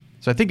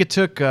So I think it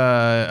took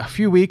a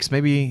few weeks,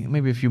 maybe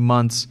a few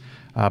months,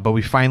 but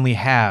we finally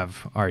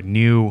have our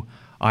new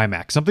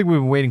iMac, something we've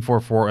been waiting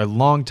for a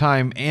long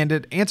time, and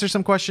it answers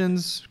some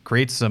questions,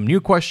 creates some new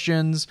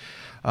questions.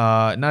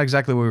 Not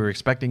exactly what we were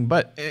expecting,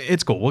 but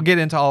it's cool. We'll get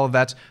into all of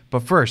that.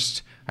 But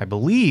first, I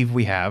believe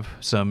we have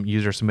some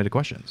user-submitted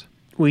questions.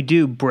 We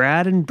do.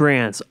 Brad and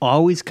Brant's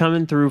always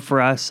coming through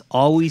for us,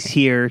 always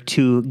here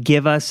to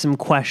give us some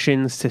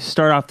questions to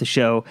start off the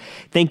show.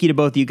 Thank you to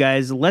both of you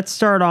guys. Let's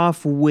start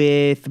off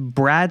with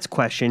Brad's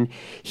question.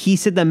 He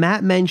said that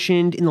Matt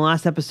mentioned in the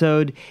last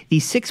episode, the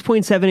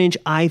 6.7-inch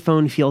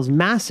iPhone feels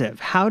massive.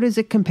 How does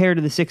it compare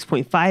to the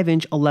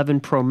 6.5-inch 11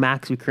 Pro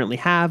Max we currently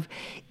have?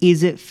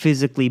 Is it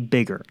physically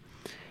bigger?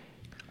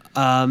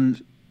 Go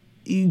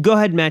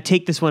ahead, Matt.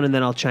 Take this one, and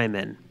then I'll chime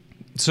in.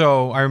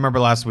 So I remember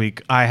last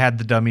week I had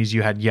the dummies.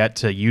 You had yet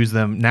to use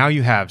them. Now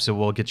you have, so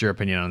we'll get your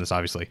opinion on this,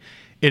 obviously.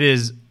 It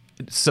is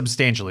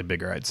substantially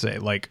bigger, I'd say.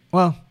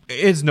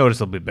 It's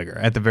noticeably bigger,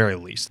 at the very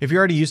least. If you're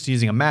already used to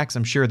using a Max,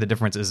 I'm sure the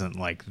difference isn't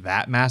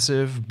that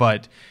massive.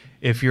 But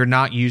if you're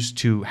not used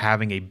to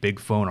having a big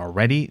phone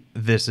already,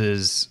 this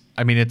is,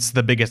 it's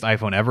the biggest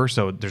iPhone ever,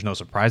 so there's no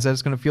surprise that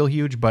it's going to feel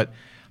huge. But,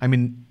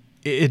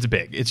 it's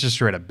big. It's just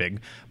straight up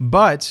big.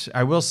 But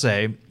I will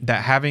say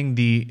that having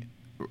the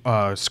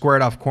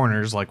squared off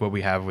corners like what we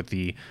have with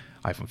the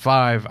iPhone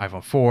 5,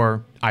 iPhone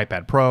 4,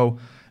 iPad Pro,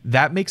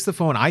 that makes the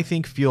phone, I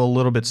think, feel a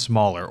little bit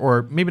smaller,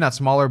 or maybe not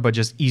smaller, but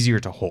just easier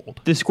to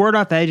hold. The squared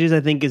off edges, I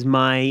think, is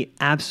my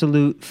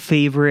absolute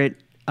favorite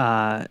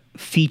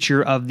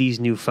feature of these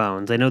new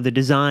phones. I know the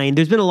design,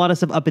 there's been a lot of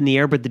stuff up in the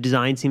air, but the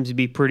design seems to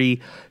be pretty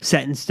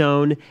set in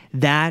stone.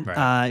 That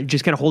right.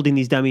 Just kind of holding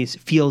these dummies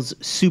feels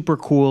super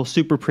cool,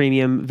 super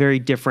premium, very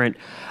different.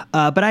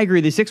 But I agree,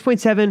 the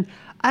 6.7,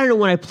 I don't know,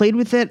 when I played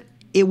with it,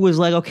 it was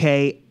like,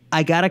 okay,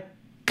 I got to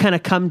kind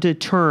of come to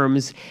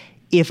terms.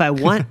 If I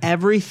want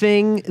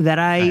everything that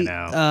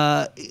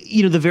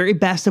the very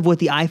best of what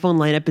the iPhone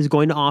lineup is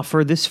going to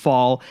offer this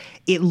fall,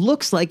 it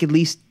looks like, at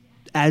least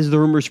as the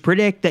rumors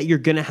predict, that you're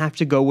going to have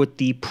to go with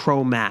the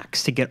Pro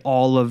Max to get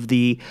all of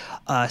the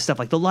stuff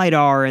like the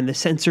LiDAR and the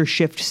sensor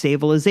shift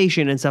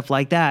stabilization and stuff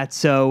like that.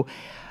 So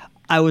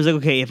I was like,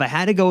 okay, if I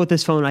had to go with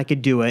this phone, I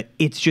could do it.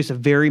 It's just a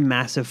very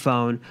massive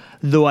phone,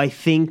 though I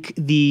think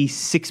the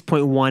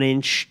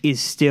 6.1-inch is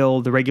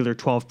still, the regular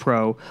 12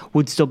 Pro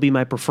would still be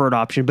my preferred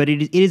option, but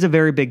it is a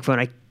very big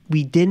phone.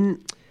 We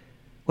didn't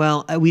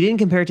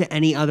compare it to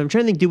any other. I'm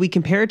trying to think, did we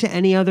compare it to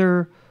any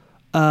other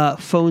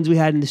phones we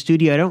had in the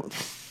studio? I don't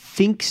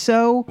think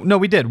so. No,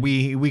 we did.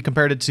 We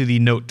compared it to the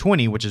Note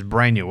 20, which is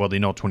brand new. Well, the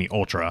Note 20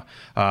 Ultra,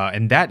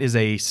 and that is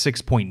a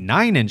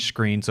 6.9-inch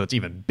screen, so it's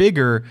even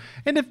bigger.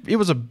 And it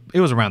was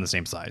around the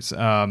same size.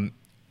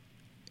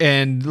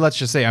 And let's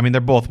just say,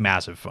 they're both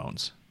massive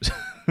phones.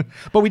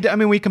 But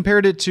we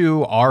compared it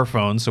to our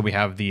phones. So we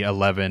have the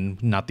 11,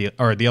 the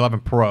 11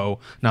 Pro,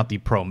 not the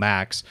Pro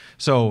Max.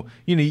 So,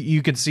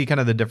 you can see kind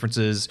of the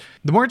differences.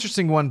 The more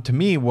interesting one to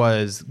me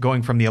was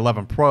going from the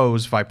 11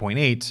 Pro's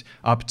 5.8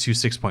 up to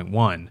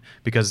 6.1,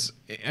 because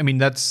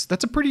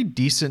that's a pretty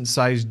decent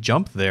sized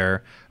jump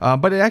there.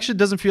 But it actually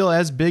doesn't feel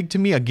as big to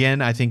me.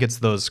 Again, I think it's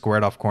those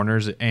squared off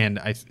corners, and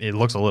it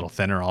looks a little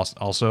thinner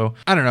also.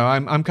 I don't know.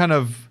 I'm kind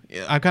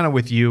of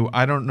with you.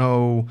 I don't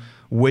know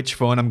which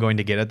phone I'm going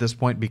to get at this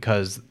point,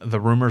 because the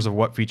rumors of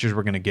what features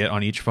we're going to get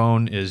on each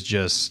phone is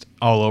just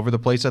all over the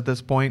place at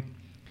this point.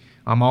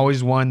 I'm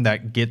always one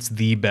that gets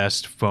the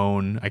best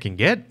phone I can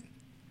get.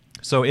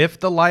 So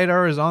if the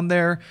LiDAR is on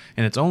there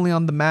and it's only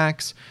on the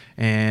Max,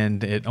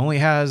 and it only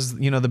has,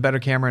 the better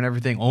camera and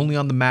everything only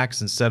on the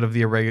Max instead of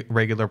the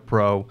regular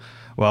Pro,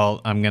 well,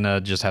 I'm going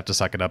to just have to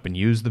suck it up and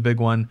use the big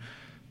one.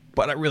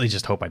 But I really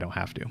just hope I don't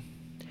have to.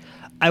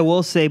 I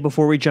will say,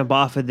 before we jump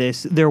off of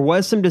this, there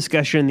was some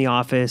discussion in the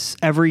office.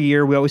 Every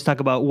year, we always talk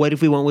about what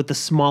if we went with the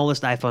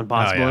smallest iPhone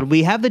possible. Oh, yeah. And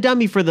we have the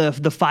dummy for the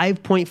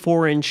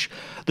 5.4-inch,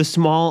 the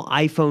small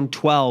iPhone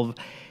 12.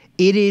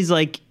 It is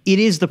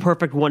the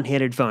perfect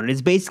one-handed phone. It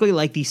is basically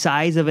like the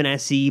size of an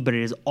SE, but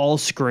it is all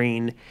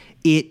screen.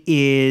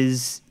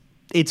 It's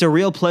a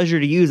real pleasure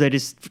to use. At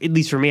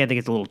least for me, I think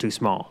it's a little too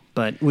small.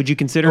 But would you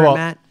consider it,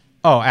 Matt?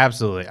 Oh,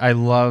 absolutely. I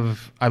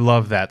love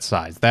that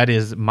size. That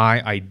is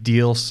my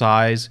ideal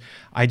size.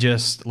 I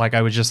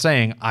was just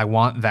saying, I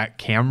want that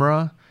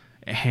camera,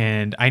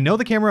 and I know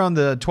the camera on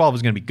the 12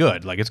 is going to be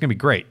good. It's going to be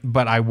great,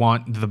 but I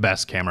want the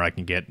best camera I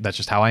can get. That's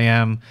just how I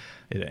am.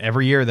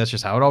 Every year, that's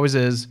just how it always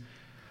is.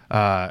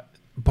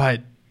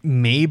 But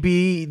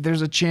maybe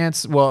there's a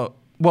chance. Well,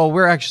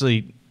 we're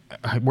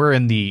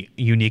in the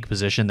unique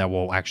position that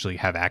we'll actually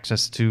have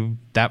access to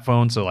that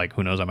phone. So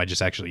who knows? I might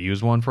just actually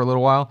use one for a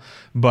little while.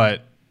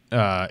 But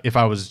if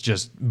I was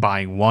just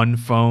buying one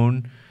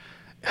phone,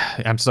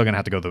 I'm still going to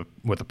have to go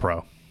with the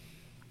Pro.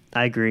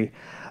 I agree.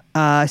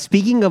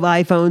 Speaking of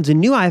iPhones and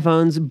new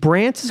iPhones,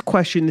 Brant's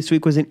question this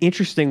week was an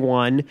interesting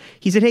one.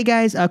 He said, hey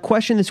guys, a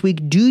question this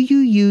week. Do you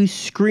use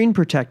screen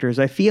protectors?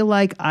 I feel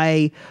like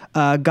I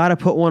got to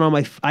put one on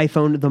my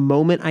iPhone the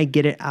moment I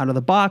get it out of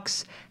the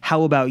box.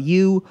 How about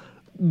you?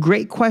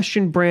 Great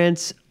question,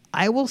 Brant.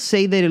 I will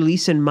say that, at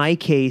least in my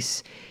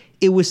case,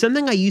 it was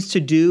something I used to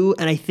do,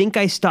 and I think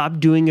I stopped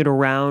doing it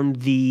around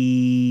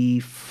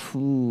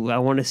I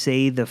want to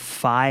say the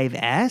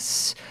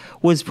 5S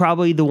was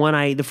probably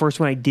the first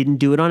one I didn't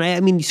do it on. I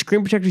mean,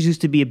 screen protectors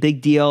used to be a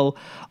big deal.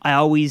 I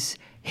always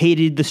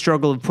hated the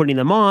struggle of putting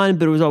them on,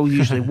 but it was always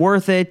usually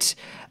worth it.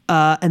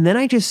 And then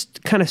I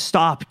just kind of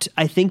stopped,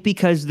 I think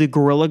because the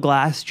Gorilla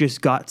Glass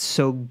just got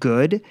so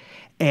good,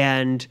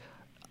 and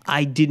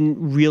I didn't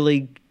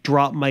really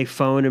drop my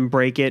phone and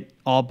break it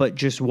all but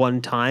just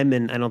one time,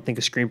 and I don't think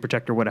a screen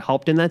protector would have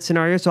helped in that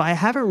scenario. So I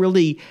haven't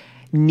really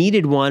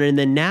needed one. And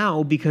then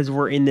now, because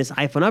we're in this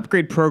iPhone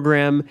upgrade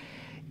program,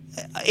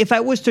 if I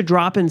was to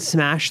drop and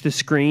smash the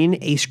screen,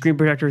 a screen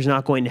protector is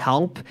not going to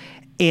help.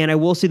 And I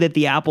will say that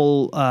the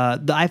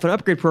iPhone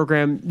upgrade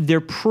program, they're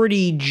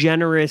pretty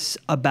generous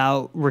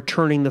about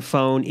returning the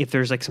phone if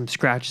there's like some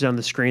scratches on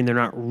the screen. They're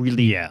not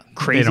really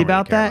crazy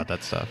about that. About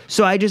that stuff.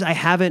 So I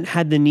haven't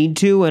had the need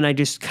to, and I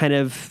just kind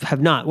of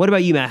have not. What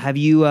about you, Matt? Have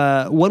you?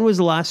 When was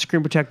the last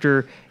screen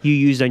protector you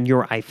used on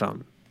your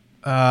iPhone?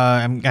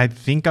 I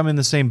think I'm in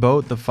the same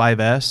boat. The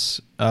 5S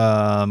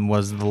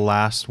was the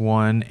last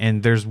one,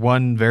 and there's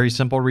one very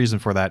simple reason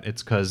for that.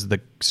 It's because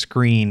the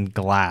screen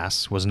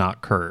glass was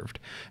not curved.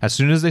 As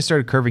soon as they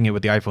started curving it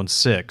with the iPhone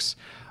 6,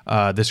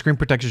 the screen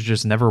protectors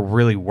just never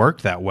really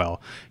worked that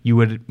well.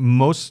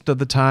 Most of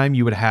the time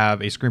you would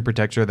have a screen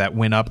protector that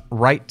went up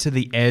right to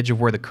the edge of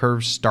where the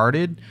curve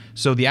started,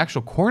 so the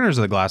actual corners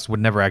of the glass would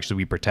never actually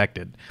be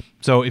protected.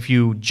 So if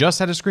you just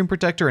had a screen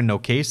protector and no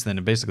case, then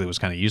it basically was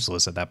kind of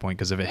useless at that point,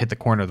 because if it hit the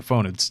corner of the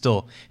phone, it would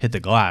still hit the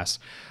glass.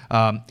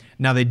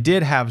 Now they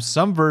did have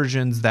some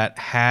versions that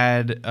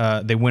had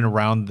they went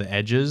around the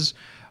edges,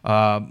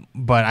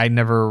 but I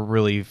never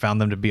really found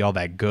them to be all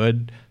that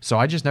good, so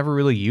I just never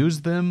really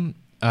used them.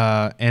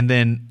 And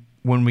then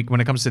when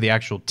it comes to the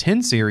actual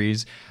 10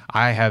 series,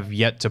 I have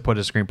yet to put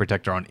a screen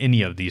protector on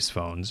any of these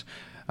phones.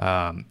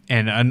 And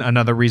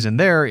another reason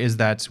there is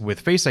that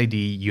with Face ID,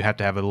 you have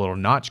to have a little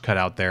notch cut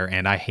out there,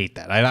 and I hate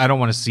that. I don't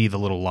want to see the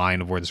little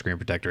line of where the screen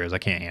protector is. I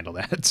can't handle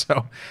that.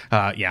 So,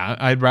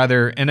 I'd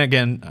rather, and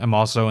again, I'm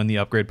also in the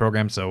upgrade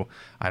program, so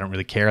I don't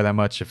really care that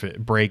much if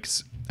it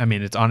breaks. I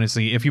mean, it's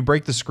honestly, if you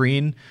break the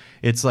screen,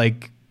 it's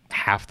like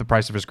half the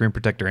price of a screen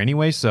protector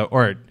anyway. So,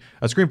 or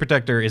a screen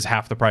protector is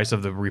half the price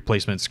of the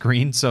replacement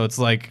screen. So it's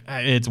like,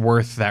 it's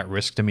worth that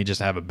risk to me just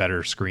to have a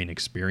better screen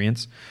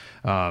experience.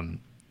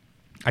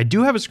 I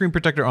do have a screen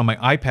protector on my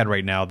iPad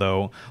right now,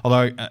 though,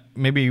 although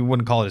maybe you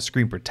wouldn't call it a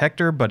screen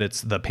protector, but it's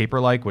the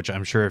Paperlike, which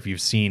I'm sure if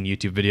you've seen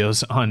YouTube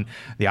videos on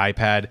the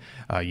iPad,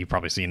 you've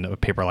probably seen a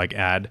Paperlike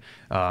ad.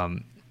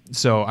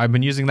 So I've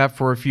been using that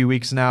for a few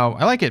weeks now.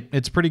 I like it.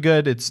 It's pretty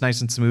good. It's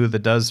nice and smooth.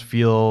 It does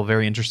feel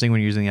very interesting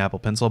when you're using the Apple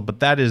Pencil,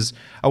 but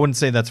I wouldn't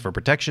say that's for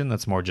protection.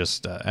 That's more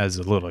just as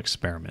a little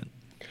experiment.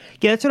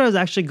 Yeah, that's what I was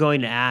actually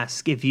going to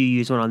ask, if you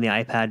use one on the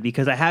iPad,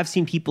 because I have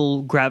seen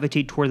people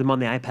gravitate toward them on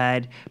the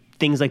iPad,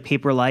 things like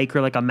Paperlike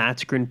or like a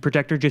matte screen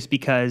protector, just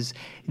because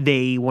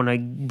they want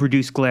to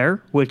reduce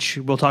glare, which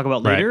we'll talk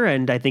about later,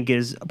 and I think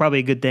is probably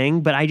a good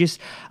thing. But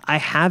I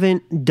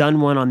haven't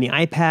done one on the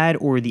iPad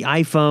or the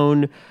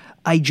iPhone.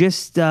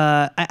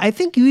 I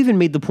think you even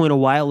made the point a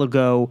while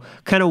ago,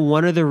 kind of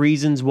one of the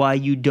reasons why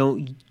you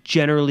don't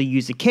generally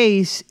use a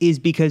case is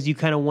because you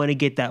kind of want to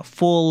get that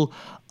full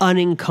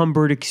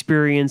unencumbered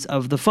experience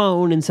of the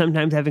phone, and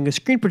sometimes having a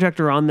screen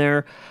protector on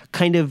there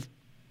kind of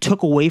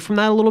took away from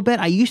that a little bit.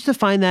 I used to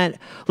find that,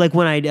 like,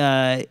 when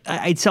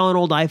I'd sell an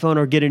old iPhone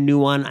or get a new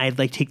one, I'd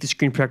like take the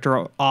screen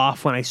protector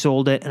off when I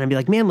sold it, and I'd be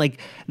like, man,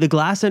 like the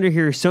glass under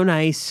here is so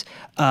nice.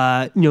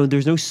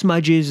 There's no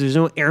smudges, there's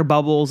no air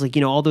bubbles, like,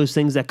 all those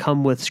things that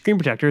come with screen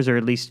protectors, or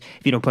at least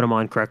if you don't put them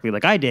on correctly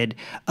like I did.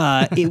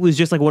 It was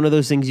just like one of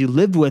those things you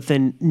lived with,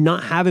 and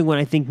not having one,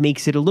 I think,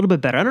 makes it a little bit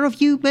better. I don't know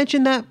if you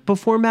mentioned that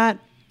before, Matt.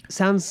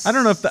 I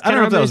don't know if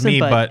that was me,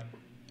 but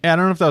I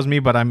don't know if that was me,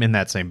 but I'm in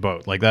that same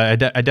boat. Like, I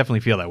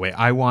definitely feel that way.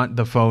 I want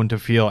the phone to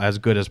feel as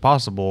good as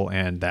possible,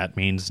 and that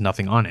means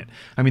nothing on it.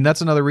 I mean, that's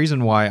another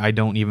reason why I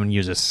don't even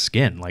use a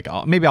skin. Like,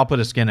 maybe I'll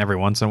put a skin every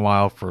once in a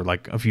while for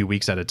like a few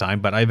weeks at a time,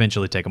 but I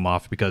eventually take them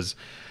off because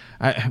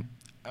I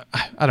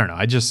don't know.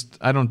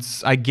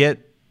 I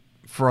get,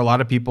 for a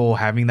lot of people,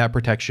 having that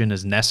protection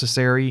is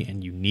necessary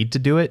and you need to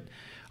do it.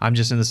 I'm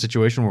just in the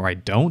situation where I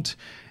don't,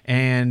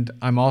 and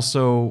I'm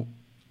also,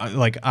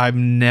 like, I've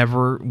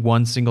never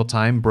one single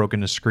time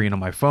broken a screen on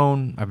my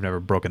phone. I've never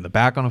broken the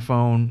back on a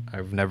phone.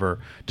 I've never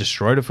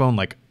destroyed a phone.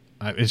 Like,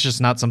 it's just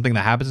not something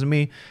that happens to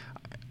me.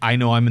 I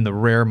know I'm in the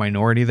rare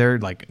minority there.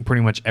 Like,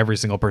 pretty much every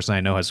single person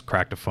I know has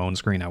cracked a phone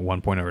screen at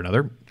one point or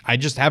another. I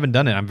just haven't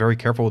done it. I'm very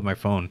careful with my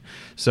phone.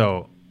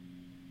 So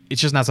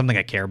it's just not something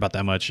I care about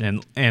that much.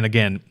 And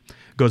again,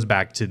 goes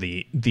back to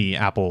the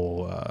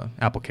Apple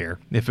Care.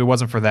 If it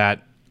wasn't for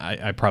that,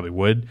 I probably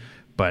would.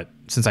 But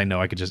since I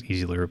know I could just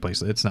easily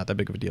replace it, it's not that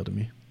big of a deal to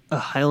me.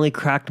 I only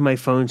cracked my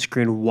phone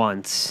screen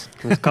once.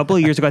 It was a couple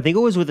of years ago. I think it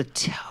was with a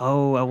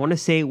toe. I want to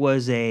say it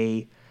was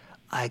I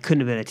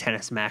couldn't have been a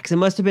XS Max. It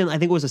must have been, I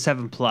think it was a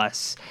 7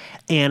 Plus.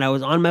 And I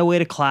was on my way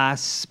to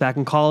class back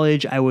in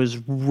college. I was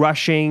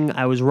rushing.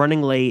 I was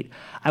running late.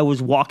 I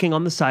was walking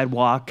on the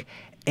sidewalk.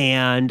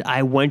 and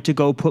I went to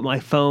go put my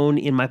phone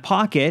in my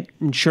pocket,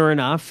 and sure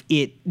enough,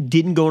 it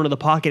didn't go into the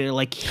pocket. It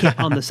like hit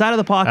on the side of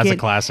the pocket. That's a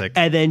classic.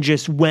 And then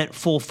just went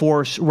full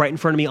force right in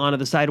front of me onto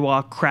the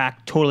sidewalk,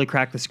 totally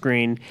cracked the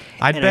screen.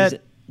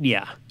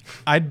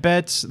 I'd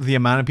bet the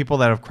amount of people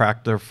that have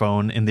cracked their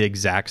phone in the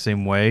exact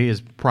same way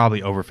is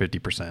probably over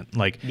 50%.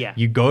 Like,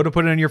 you go to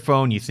put it in your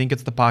phone, you think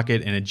it's the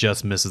pocket, and it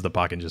just misses the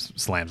pocket and just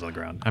slams on the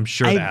ground. I'm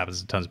sure that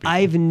happens to tons of people.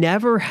 I've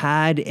never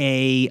had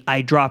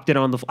I dropped it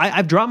on the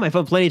I've dropped my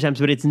phone plenty of times,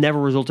 but it's never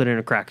resulted in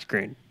a cracked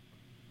screen.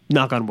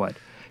 Knock on wood.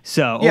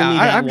 So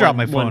I've dropped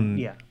my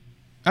phone.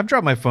 I've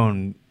dropped my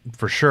phone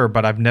for sure,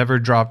 but I've never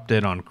dropped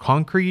it on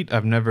concrete.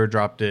 I've never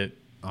dropped it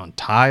on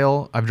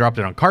tile. I've dropped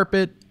it on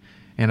carpet.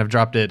 And I've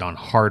dropped it on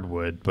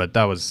hardwood, but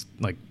that was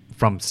like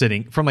from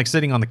sitting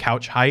on the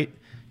couch height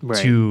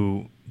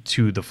to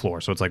the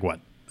floor. So it's like what,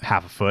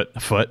 a foot.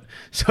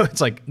 So it's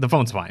like the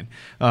phone's fine.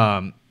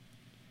 That's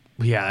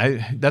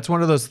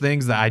one of those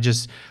things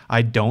that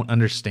I don't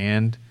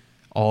understand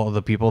all of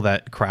the people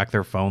that crack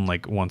their phone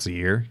like once a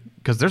year,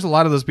 because there's a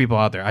lot of those people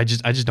out there. I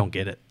just don't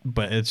get it,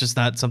 but it's just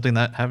not something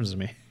that happens to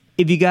me.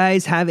 If you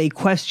guys have a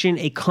question,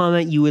 a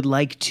comment you would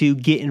like to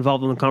get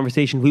involved in the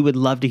conversation, we would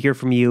love to hear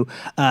from you.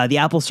 The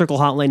Apple Circle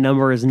hotline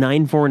number is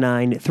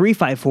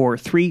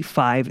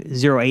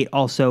 949-354-3508,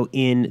 also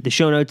in the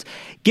show notes.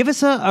 Give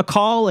us a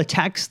call, a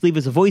text, leave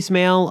us a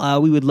voicemail.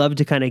 We would love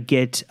to kind of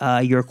get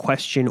your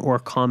question or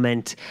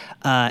comment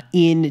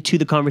into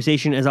the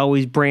conversation. As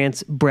always,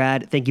 Brant,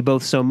 Brad, thank you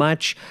both so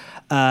much.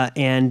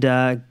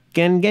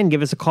 Again,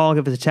 give us a call,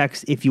 give us a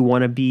text if you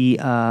want to be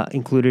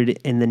included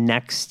in the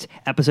next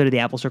episode of the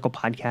Apple Circle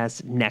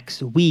podcast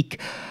next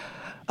week.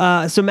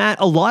 So, Matt,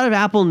 a lot of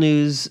Apple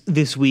news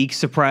this week,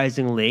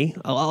 surprisingly.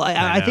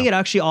 I think it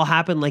actually all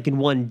happened like in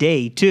one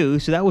day, too.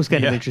 So that was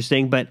kind of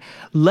interesting. But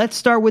let's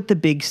start with the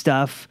big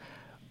stuff.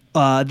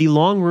 The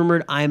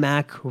long-rumored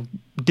iMac,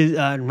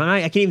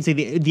 I can't even say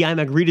the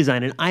iMac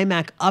redesign, an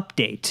iMac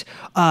update.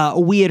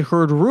 We had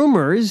heard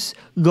rumors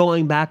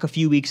going back a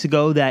few weeks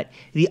ago that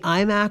the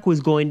iMac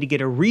was going to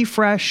get a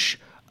refresh,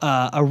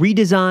 a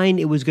redesign.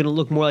 It was going to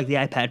look more like the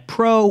iPad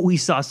Pro. We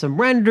saw some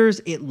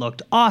renders. It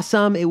looked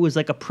awesome. It was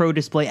like a Pro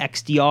Display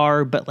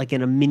XDR, but like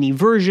in a mini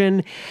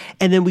version.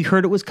 And then we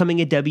heard it was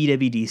coming at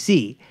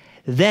WWDC.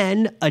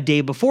 Then, a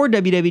day before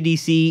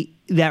WWDC,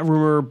 that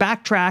rumor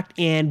backtracked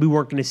and we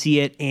weren't going to see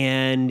it,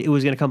 and it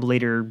was going to come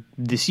later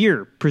this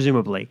year,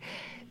 presumably.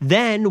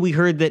 Then we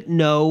heard that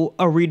no,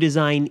 a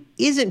redesign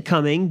isn't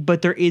coming,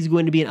 but there is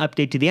going to be an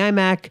update to the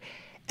iMac.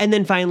 And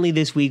then finally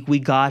this week, we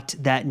got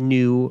that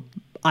new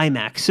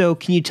iMac. So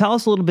can you tell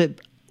us a little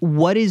bit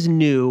what is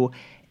new?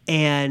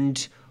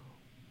 And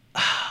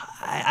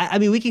I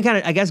mean, we can kind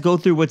of, I guess, go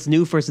through what's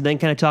new first and then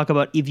kind of talk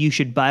about if you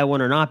should buy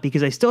one or not,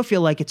 because I still feel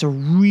like it's a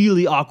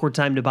really awkward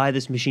time to buy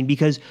this machine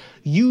because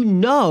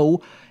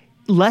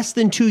less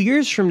than 2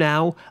 years from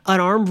now, an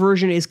ARM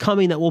version is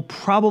coming that will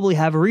probably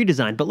have a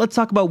redesign. But let's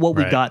talk about what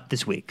we got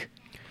this week.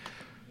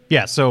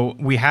 Yeah, so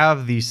we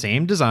have the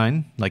same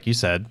design, like you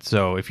said.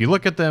 So if you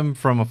look at them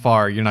from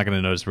afar, you're not going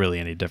to notice really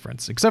any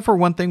difference, except for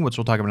one thing, which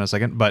we'll talk about in a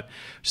second. But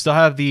still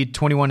have the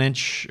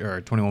 21-inch or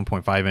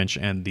 21.5-inch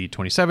and the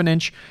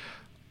 27-inch.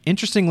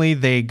 Interestingly,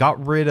 they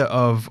got rid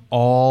of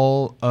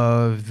all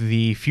of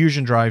the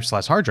Fusion drive /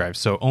 hard drive,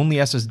 so only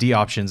SSD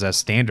options as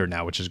standard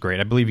now, which is great.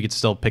 I believe you could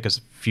still pick a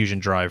Fusion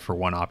drive for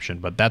one option,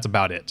 but that's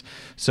about it.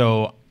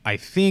 So I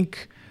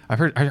think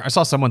I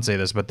saw someone say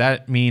this, but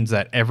that means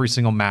that every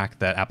single Mac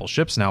that Apple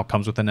ships now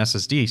comes with an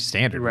SSD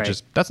standard,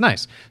 which that's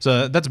nice.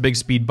 So that's a big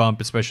speed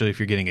bump, especially if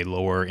you're getting a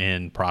lower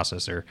end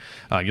processor.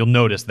 You'll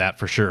notice that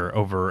for sure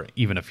over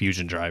even a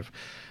Fusion drive.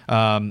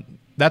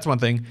 That's one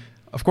thing.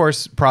 Of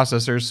course,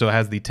 processors, so it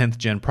has the 10th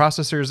gen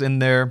processors in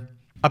there,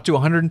 up to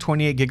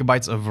 128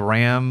 gigabytes of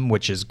RAM,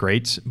 which is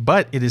great,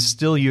 but it is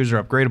still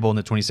user upgradable in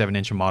the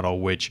 27-inch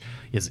model, which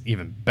is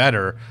even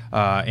better.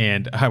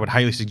 And I would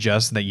highly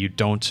suggest that you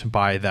don't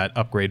buy that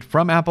upgrade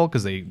from Apple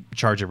because they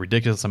charge a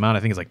ridiculous amount. I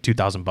think it's like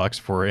 $2,000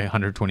 for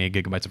 128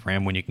 gigabytes of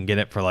RAM when you can get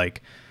it for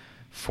like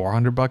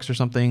 $400 or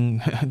something,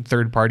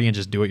 third party, and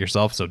just do it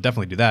yourself. So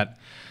definitely do that.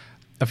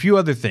 A few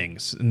other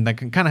things, and that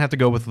can kind of have to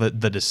go with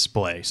the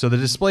display. So the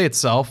display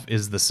itself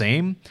is the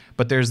same,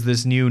 but there's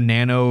this new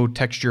nano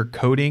texture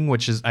coating,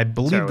 which is, I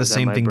believe, the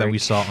same thing that we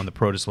saw on the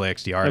Pro Display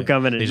XDR. I'm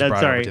coming in. They just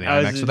brought it over to the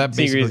iMac. So that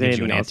basically gives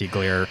you an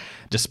anti-glare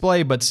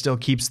display, but still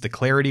keeps the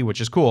clarity, which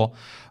is cool.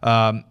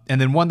 And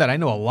then one that I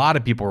know a lot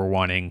of people are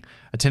wanting,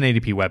 a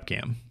 1080p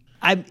webcam.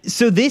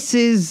 So this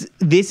is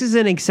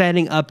an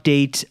exciting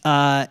update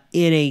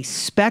in a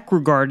spec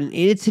regard, and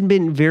it's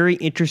been very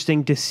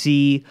interesting to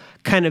see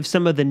kind of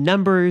some of the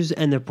numbers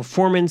and the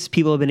performance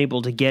people have been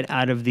able to get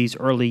out of these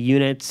early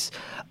units.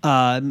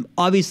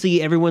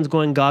 Obviously, everyone's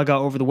going gaga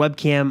over the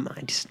webcam.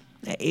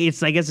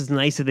 I guess it's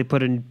nice that they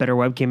put a better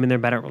webcam in there,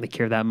 but I don't really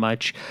care that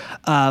much.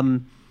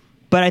 But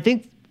I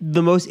think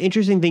the most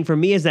interesting thing for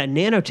me is that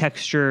nano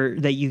texture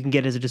that you can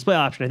get as a display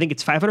option. I think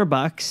it's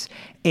 $500,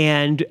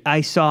 and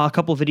I saw a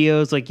couple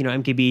videos, like,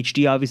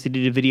 MKBHD obviously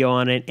did a video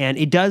on it, and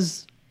it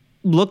does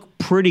look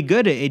pretty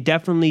good. It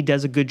definitely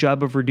does a good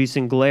job of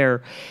reducing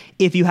glare.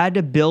 If you had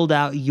to build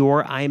out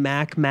your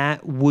iMac,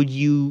 Matt, would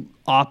you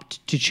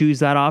opt to choose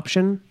that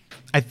option?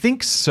 I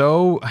think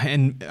so,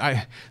 and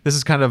this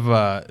is kind of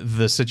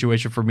the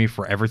situation for me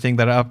for everything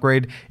that I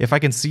upgrade. If I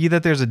can see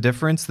that there's a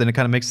difference, then it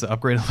kind of makes the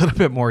upgrade a little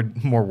bit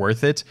more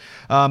worth it.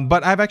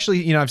 But I've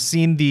actually, I've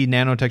seen the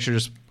nano texture,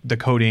 just the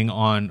coating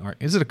on, or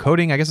is it a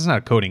coating? I guess it's not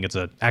a coating. It's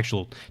an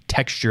actual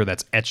texture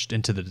that's etched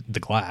into the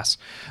glass.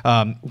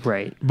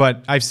 Right.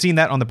 But I've seen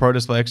that on the Pro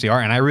Display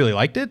XDR, and I really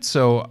liked it.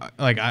 So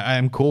like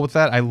I'm cool with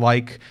that.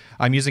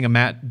 I'm using a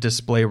matte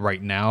display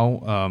right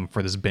now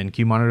for this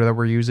BenQ monitor that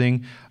we're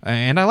using,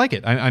 and I like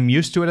it. I'm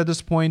used to it at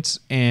this point,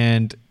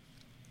 and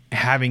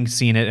having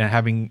seen it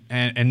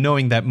and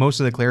knowing that most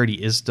of the clarity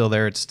is still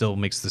there, it still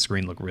makes the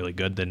screen look really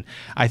good, then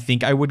I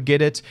think I would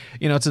get it.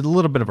 It's a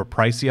little bit of a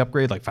pricey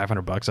upgrade, like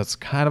 $500. That's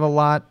kind of a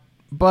lot,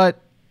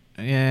 but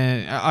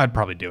I'd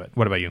probably do it.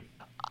 What about you?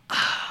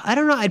 I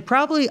don't know. I'd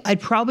probably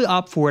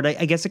opt for it.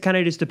 I guess it kind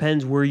of just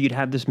depends where you'd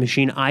have this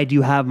machine. I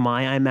do have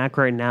my iMac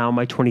right now,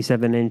 my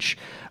 27-inch,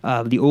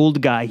 the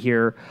old guy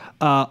here,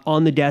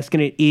 on the desk,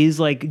 and it is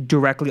like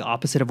directly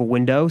opposite of a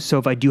window. So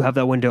if I do have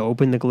that window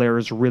open, the glare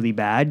is really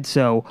bad.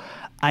 So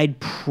I'd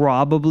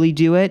probably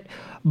do it.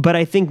 But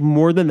I think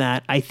more than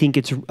that, I think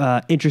it's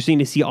interesting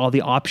to see all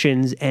the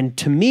options. And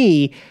to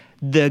me,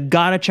 the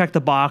gotta check the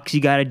box,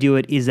 you gotta do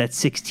it, is that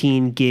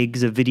 16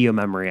 gigs of video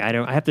memory.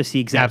 I have to see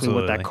exactly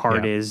what that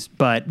card is,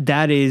 but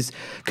that is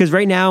because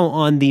right now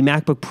on the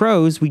MacBook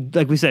Pros,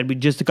 we said we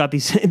just got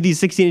these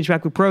 16-inch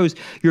MacBook Pros.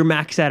 You're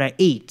maxed out at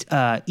 8,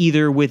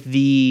 either with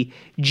the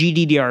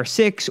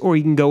GDDR6 or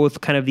you can go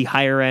with kind of the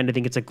higher end. I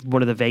think it's like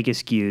one of the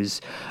Vegas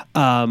SKUs.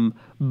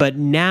 But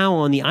now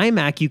on the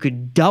iMac, you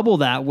could double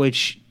that,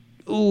 which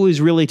is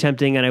really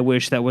tempting, and I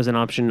wish that was an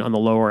option on the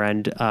lower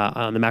end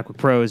on the MacBook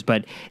Pros,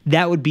 but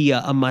that would be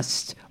a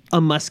must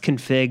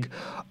config.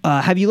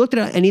 Have you looked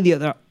at any of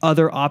the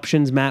other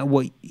options, Matt?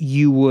 What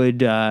you'd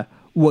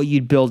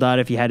build out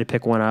if you had to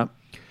pick one up?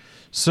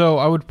 So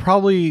I would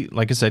probably,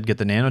 like I said, get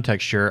the nano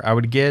texture.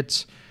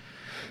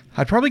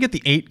 I'd probably get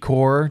the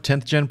 8-core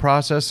 10th gen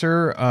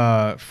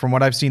processor. From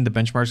what I've seen, the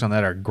benchmarks on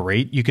that are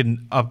great. You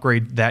can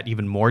upgrade that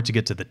even more to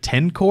get to the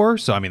 10-core.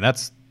 So I mean,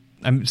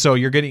 so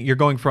you're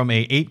going from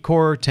a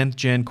 8-core 10th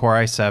gen Core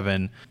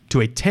i7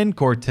 to a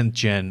 10-core 10th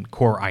gen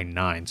Core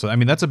i9. So I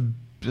mean that's a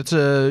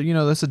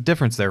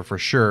difference there for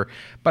sure.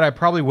 But I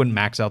probably wouldn't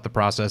max out the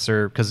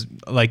processor because,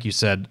 like you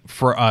said,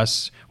 for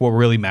us, what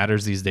really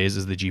matters these days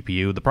is the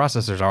GPU. The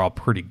processors are all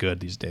pretty good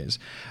these days.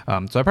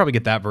 So I'd probably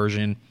get that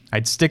version.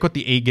 I'd stick with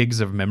the 8 gigs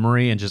of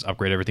memory and just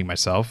upgrade everything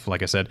myself.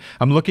 Like I said,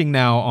 I'm looking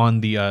now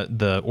on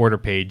the order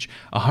page,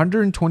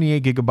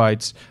 128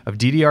 gigabytes of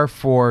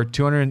DDR4,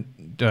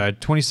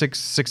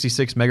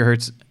 2666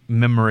 megahertz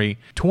memory,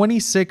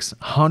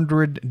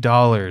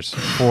 $2,600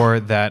 for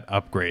that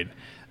upgrade.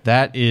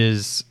 That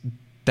is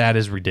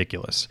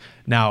ridiculous.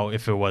 Now,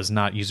 if it was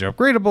not user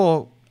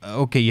upgradable,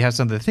 okay, you have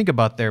something to think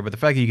about there. But the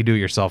fact that you can do it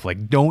yourself,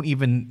 like don't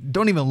even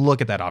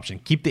look at that option.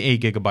 Keep the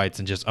 8 gigabytes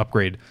and just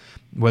upgrade,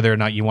 whether or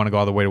not you want to go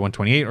all the way to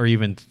 128 or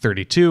even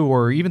 32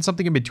 or even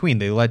something in between.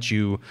 They let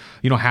you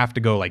don't have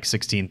to go like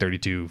 16,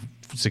 32,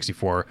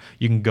 64.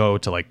 You can go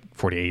to like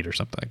 48 or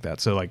something like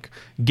that. So like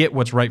get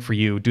what's right for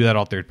you. Do that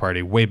all third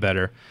party, way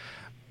better.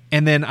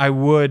 And then I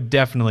would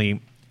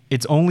definitely,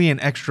 it's only an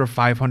extra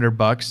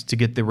 $500 to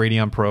get the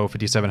Radeon Pro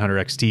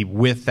 5700 XT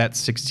with that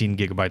 16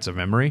 gigabytes of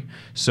memory.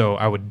 So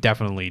I would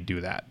definitely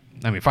do that.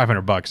 I mean,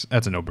 $500,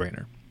 that's a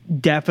no-brainer.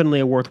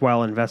 Definitely a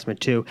worthwhile investment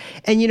too.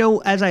 And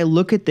as I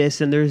look at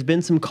this, and there's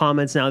been some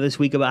comments now this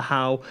week about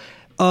how,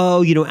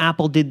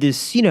 Apple did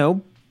this,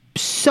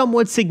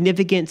 somewhat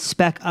significant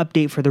spec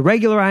update for the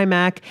regular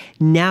iMac.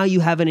 Now you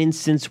have an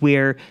instance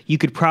where you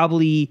could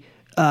probably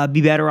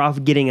be better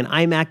off getting an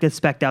iMac that's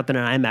spec'd out than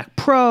an iMac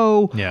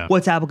Pro. Yeah.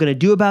 What's Apple going to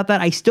do about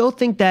that? I still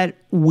think that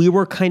we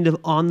were kind of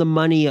on the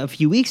money a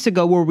few weeks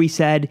ago where we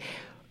said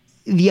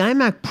the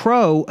iMac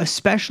Pro,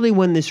 especially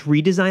when this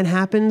redesign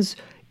happens,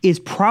 is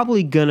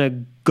probably going to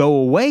go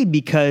away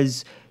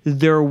because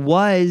there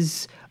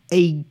was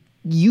a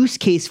use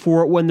case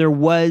for it when there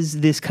was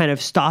this kind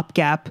of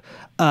stopgap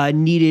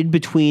needed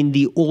between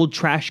the old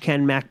trash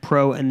can Mac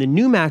Pro and the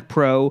new Mac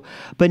Pro.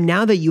 But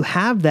now that you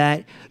have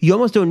that, you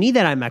almost don't need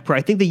that iMac Pro.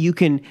 I think that you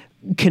can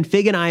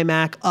configure an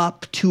iMac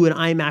up to an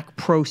iMac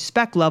Pro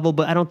spec level,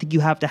 but I don't think you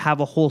have to have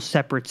a whole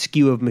separate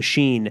SKU of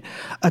machine.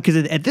 Because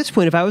at this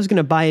point, if I was going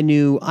to buy a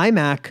new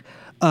iMac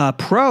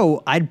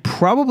Pro, I'd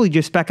probably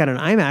just spec out an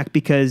iMac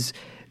because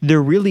there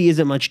really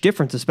isn't much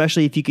difference,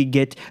 especially if you could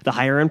get the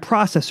higher end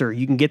processor,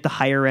 you can get the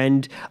higher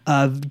end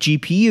of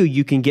GPU,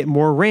 you can get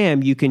more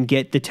RAM, you can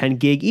get the 10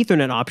 gig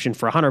Ethernet option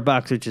for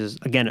 $100, which is,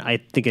 again, I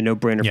think a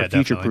no-brainer for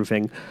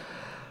future-proofing.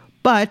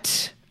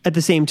 But at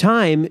the same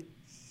time,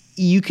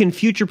 you can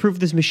future-proof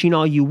this machine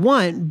all you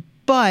want,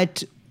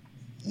 but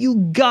you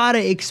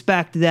gotta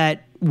expect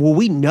that, well,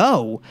 we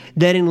know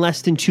that in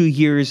less than 2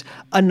 years,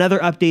 another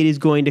update is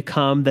going to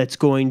come that's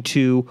going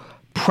to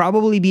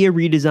probably be a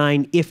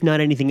redesign. If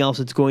not anything else,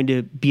 it's going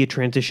to be a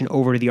transition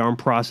over to the ARM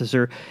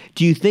processor.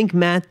 Do you think,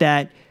 Matt,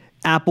 that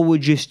Apple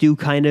would just do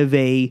kind of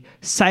a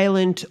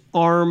silent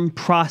ARM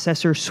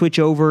processor switch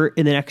over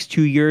in the next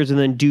 2 years and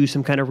then do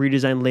some kind of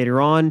redesign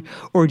later on?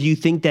 Or do you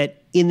think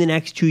that in the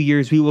next 2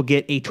 years, we will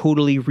get a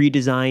totally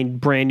redesigned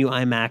brand new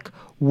iMac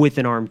with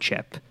an ARM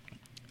chip?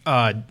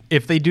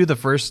 If they do the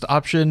first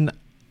option,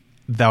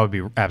 that would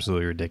be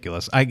absolutely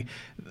ridiculous.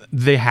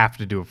 They have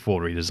to do a full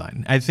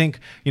redesign. I think,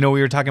 we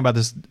were talking about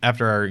this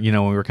after our, we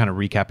were kind of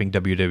recapping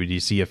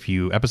WWDC a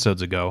few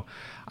episodes ago.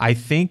 I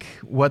think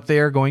what they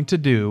are going to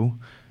do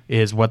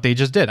is what they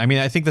just did. I mean,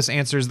 I think this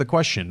answers the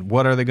question.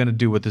 What are they going to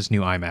do with this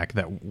new iMac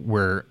that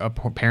we're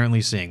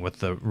apparently seeing with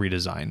the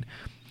redesign?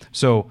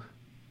 So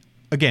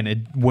again, it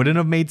wouldn't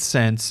have made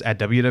sense at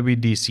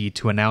WWDC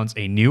to announce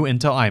a new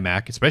Intel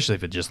iMac, especially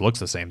if it just looks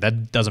the same.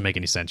 That doesn't make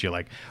any sense. You're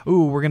like,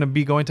 ooh, we're going to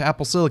be going to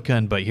Apple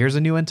Silicon, but here's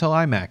a new Intel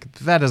iMac.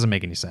 That doesn't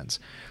make any sense.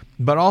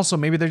 But also,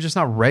 maybe they're just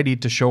not ready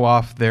to show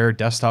off their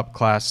desktop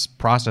class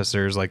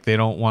processors. Like, they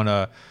don't want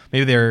to.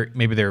 Maybe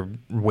they're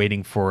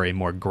waiting for a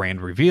more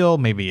grand reveal.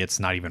 Maybe it's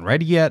not even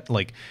ready yet.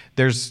 Like,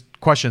 there's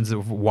questions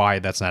of why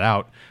that's not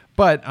out.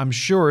 But I'm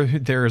sure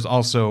there is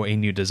also a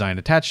new design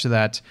attached to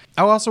that.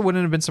 I also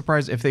wouldn't have been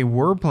surprised if they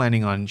were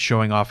planning on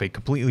showing off a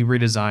completely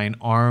redesigned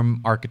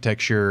ARM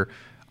architecture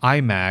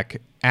iMac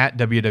at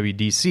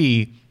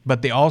WWDC,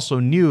 but they also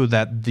knew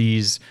that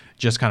these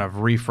just kind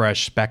of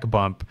refresh spec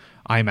bump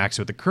iMacs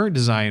with the current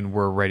design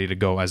were ready to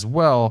go as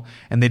well,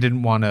 and they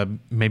didn't want to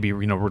maybe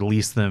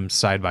release them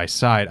side by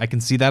side. I can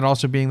see that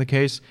also being the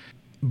case.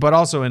 But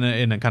also in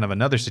a kind of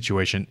another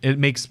situation, it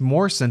makes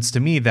more sense to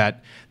me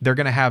that they're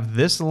going to have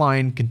this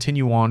line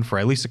continue on for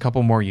at least a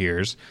couple more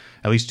years,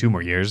 at least 2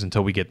 more years,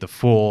 until we get the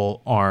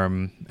full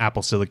ARM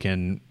Apple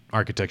Silicon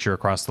architecture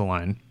across the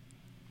line.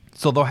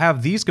 So they'll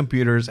have these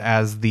computers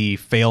as the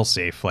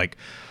fail-safe, like,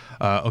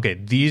 okay,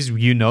 these,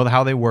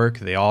 how they work.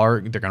 They're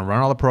going to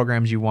run all the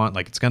programs you want.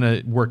 Like, it's going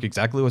to work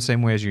exactly the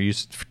same way as you're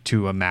used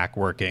to a Mac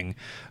working.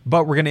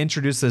 But we're going to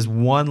introduce this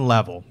one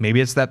level.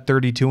 Maybe it's that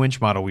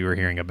 32-inch model we were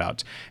hearing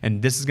about.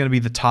 And this is going to be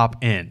the top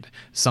end.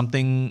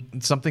 Something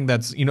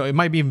that's, it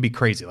might even be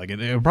crazy. Like,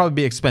 it'll probably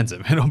be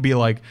expensive. It'll be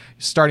like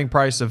starting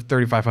price of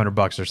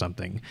 $3,500 or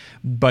something.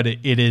 But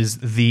it is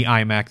the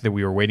iMac that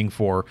we were waiting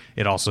for.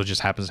 It also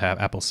just happens to have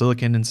Apple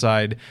Silicon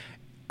inside.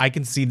 I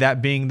can see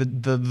that being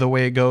the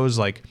way it goes.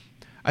 Like,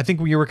 I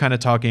think we were kind of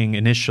talking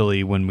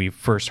initially when we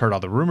first heard all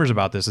the rumors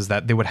about this, is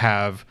that they would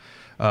have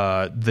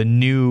the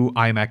new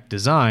iMac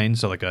design,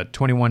 so like a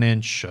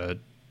 21-inch, a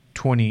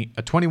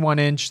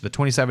 21-inch, the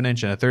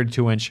 27-inch, and a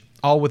 32-inch,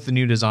 all with the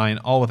new design,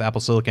 all with Apple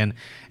Silicon,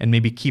 and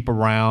maybe keep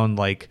around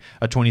like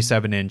a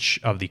 27-inch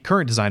of the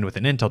current design with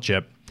an Intel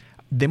chip.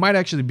 They might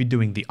actually be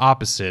doing the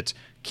opposite,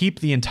 keep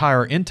the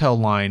entire Intel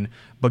line,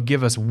 but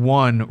give us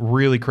one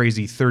really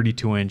crazy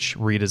 32-inch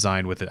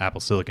redesign with the Apple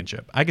Silicon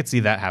chip. I could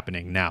see that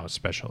happening now,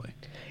 especially.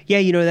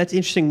 Yeah, that's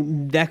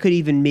interesting. That could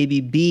even maybe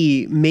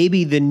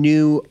the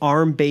new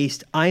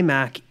ARM-based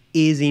iMac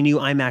is a new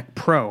iMac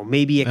Pro.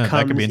 Maybe it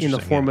comes in the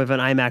form of an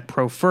iMac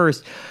Pro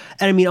first.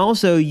 And I mean,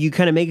 also, you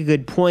kind of make a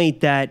good point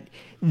that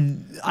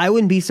I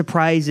wouldn't be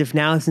surprised if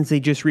now, since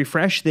they just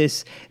refreshed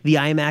this, the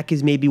iMac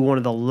is maybe one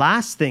of the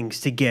last things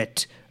to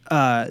get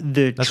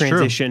That's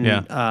transition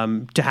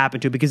to happen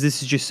to, because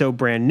this is just so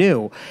brand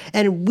new.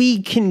 And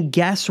we can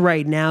guess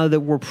right now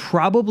that we're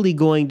probably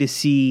going to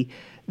see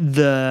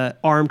the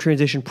ARM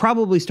transition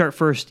probably start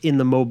first in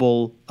the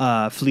mobile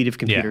fleet of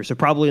computers, so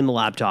probably in the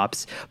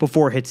laptops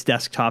before it hits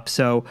desktop.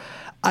 So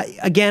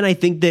I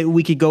think that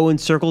we could go in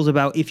circles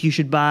about if you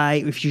should buy,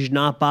 if you should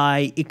not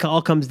buy. It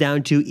all comes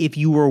down to if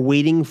you were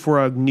waiting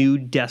for a new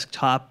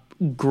desktop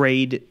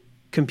grade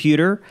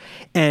computer,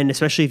 and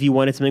especially if you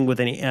wanted something with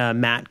a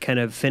matte kind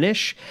of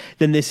finish,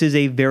 then this is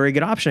a very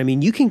good option. I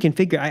mean, you can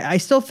configure. I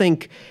still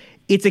think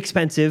it's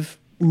expensive,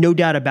 no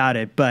doubt about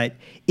it. But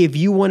if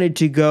you wanted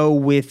to go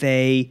with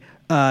a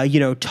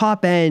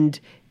top end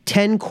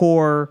 10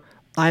 core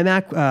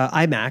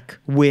iMac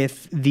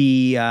with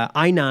the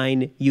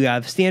i9, you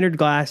have standard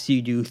glass,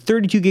 you do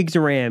 32 gigs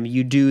of RAM,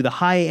 you do the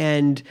high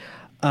end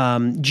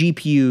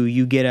GPU,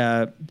 you get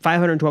a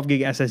 512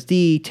 gig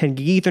SSD, 10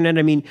 gig Ethernet.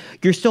 I mean,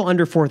 you're still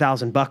under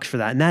 $4,000 for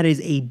that. And that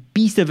is a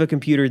beast of a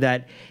computer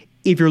that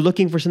if you're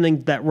looking for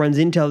something that runs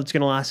Intel that's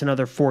going to last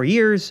another 4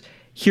 years,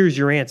 here's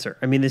your answer.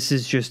 I mean, this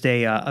is just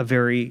a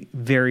very,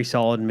 very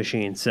solid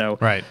machine. So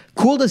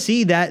cool to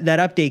see that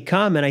update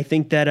come. And I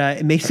think that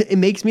it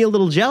makes me a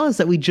little jealous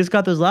that we just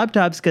got those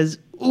laptops because,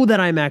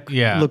 that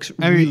iMac looks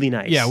really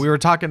nice. Yeah, we were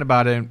talking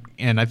about it,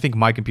 and I think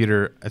my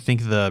computer, I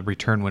think the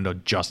return window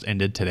just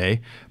ended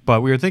today. But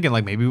we were thinking,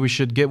 like, maybe we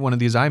should get one of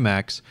these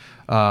iMacs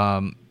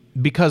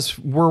because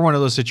we're one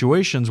of those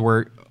situations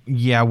where,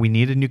 we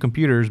needed new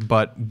computers,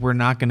 but we're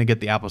not going to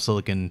get the Apple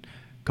Silicon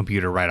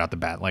computer right out the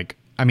bat. Like,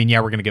 I mean,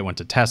 we're going to get one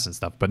to test and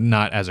stuff, but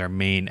not as our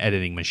main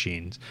editing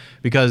machines,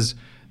 because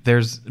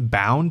there's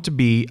bound to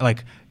be,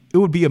 like, it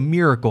would be a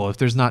miracle if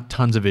there's not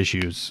tons of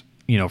issues,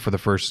 for the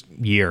first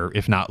year,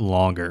 if not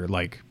longer,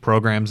 like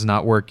programs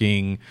not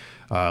working,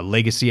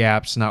 legacy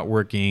apps not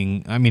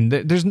working. I mean,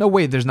 there's no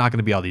way there's not going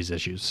to be all these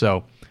issues.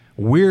 So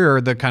we're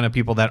the kind of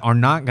people that are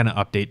not going to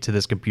update to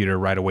this computer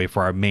right away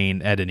for our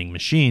main editing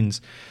machines.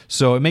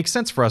 So it makes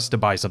sense for us to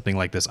buy something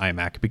like this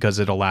iMac because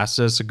it'll last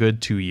us a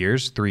good 2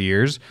 years, 3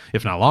 years,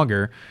 if not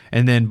longer.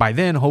 And then by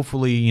then,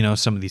 hopefully, you know,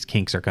 some of these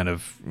kinks are kind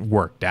of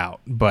worked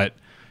out. But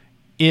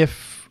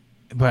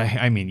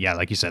I mean, yeah,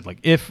 like you said, like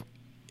if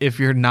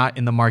you're not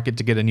in the market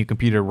to get a new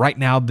computer right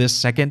now, this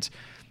second,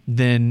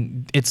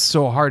 then it's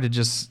so hard to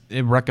just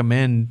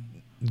recommend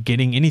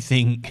getting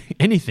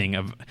anything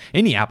of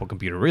any Apple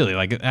computer, really.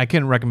 Like, I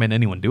can't recommend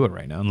anyone do it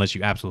right now unless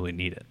you absolutely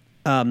need it.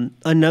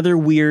 Another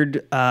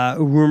weird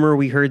rumor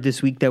we heard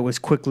this week that was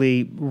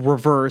quickly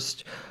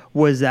reversed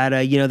was that,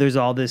 there's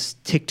all this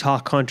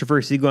TikTok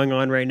controversy going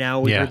on right now.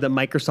 We heard that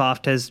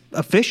Microsoft has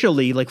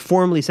officially,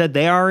 formally said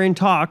they are in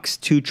talks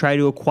to try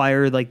to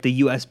acquire, the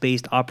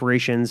US-based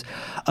operations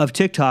of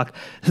TikTok.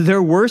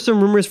 There were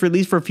some rumors, for at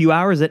least for a few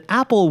hours, that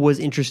Apple was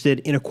interested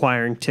in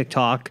acquiring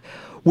TikTok,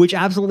 which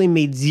absolutely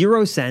made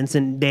zero sense,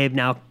 and they have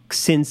now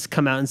since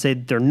come out and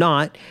said they're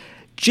not.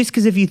 Just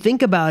because if you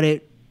think about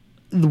it,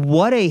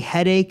 what a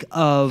headache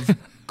of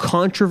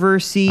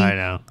controversy,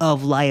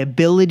 of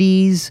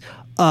liabilities,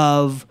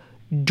 of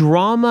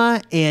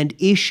drama and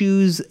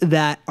issues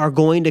that are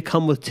going to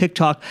come with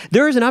TikTok.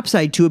 There is an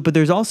upside to it, but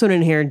there's also an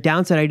inherent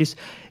downside.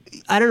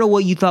 I don't know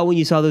what you thought when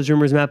you saw those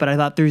rumors, Matt, but I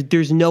thought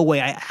there's no way.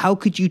 How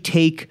could you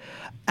take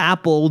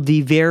Apple,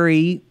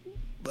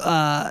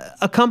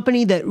 a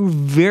company that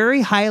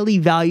very highly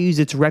values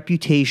its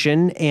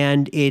reputation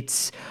and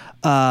its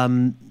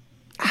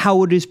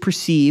how it is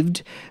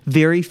perceived,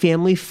 very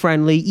family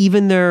friendly.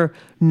 Even their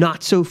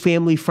not so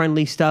family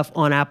friendly stuff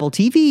on Apple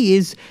TV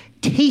is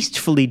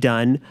tastefully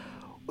done,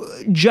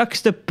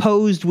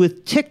 juxtaposed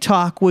with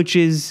TikTok, which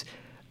is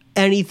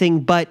anything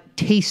but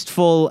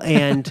tasteful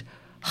and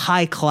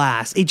high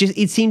class.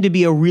 It seemed to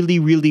be a really,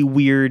 really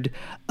weird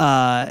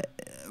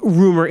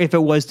rumor, if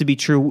it was to be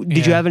true.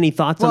 Did you have any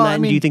thoughts on that?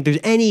 And do you think there's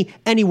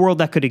any world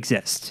that could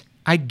exist?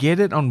 I get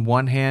it on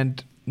one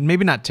hand,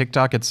 maybe not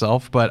TikTok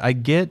itself, but I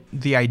get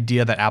the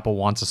idea that Apple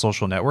wants a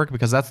social network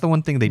because that's the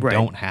one thing they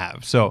don't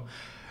have. So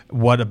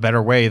what a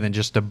better way than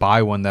just to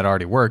buy one that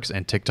already works?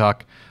 And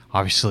TikTok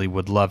obviously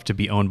would love to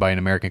be owned by an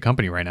American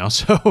company right now.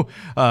 So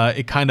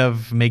it kind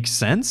of makes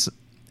sense.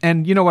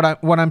 And you know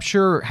what I'm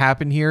sure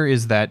happened here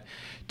is that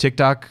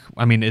TikTok,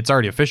 I mean, it's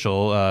already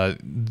official.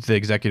 The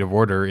executive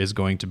order is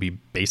going to be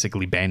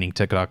basically banning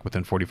TikTok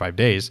within 45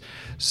 days.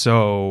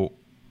 So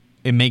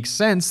it makes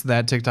sense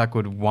that TikTok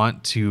would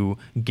want to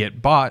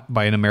get bought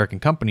by an American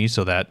company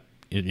so that,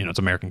 it's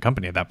an American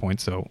company at that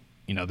point. So,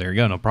 there you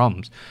go, no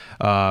problems.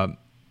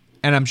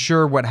 And I'm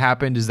sure what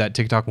happened is that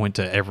TikTok went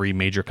to every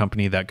major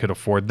company that could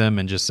afford them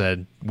and just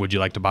said, would you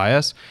like to buy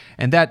us?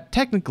 And that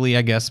technically,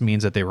 I guess,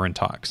 means that they were in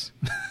talks.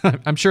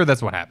 I'm sure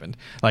that's what happened.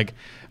 Like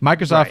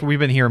Microsoft, we've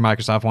been hearing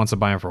Microsoft wants to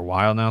buy them for a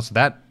while now. So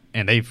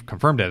and they've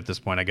confirmed it at this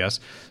point, I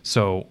guess.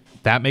 So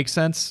that makes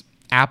sense.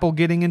 Apple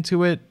getting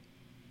into it,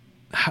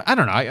 I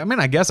don't know. I mean,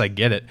 I guess I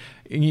get it.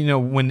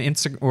 When when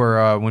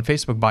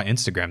Facebook bought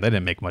Instagram, that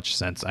didn't make much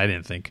sense, I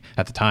didn't think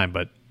at the time,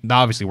 but that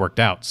obviously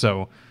worked out.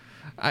 So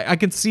I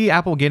can see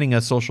Apple getting a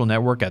social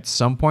network at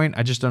some point.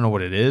 I just don't know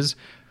what it is.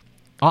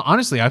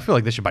 Honestly, I feel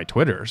like they should buy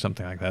Twitter or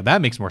something like that.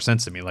 That makes more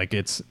sense to me. Like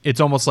it's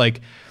almost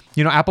like,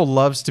 Apple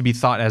loves to be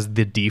thought as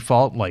the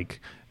default. Like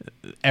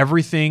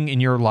everything in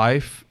your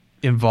life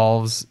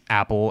involves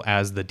Apple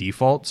as the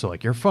default. So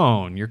like your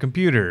phone, your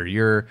computer,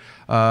 your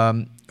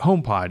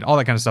HomePod, all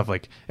that kind of stuff.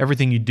 Like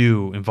everything you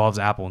do involves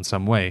Apple in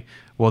some way.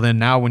 Well, then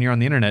now when you're on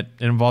the internet,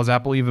 it involves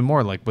Apple even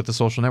more. Like with the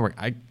social network,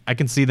 I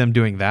can see them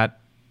doing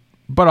that,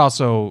 but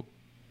also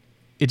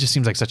it just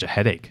seems like such a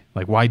headache.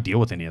 Like, why deal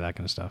with any of that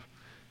kind of stuff?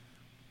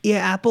 Yeah,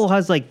 Apple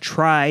has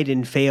tried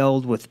and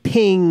failed with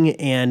Ping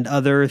and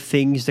other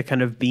things to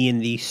kind of be in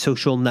the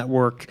social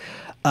network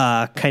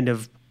kind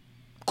of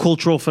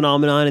cultural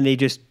phenomenon, and they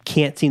just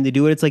can't seem to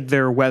do it. It's like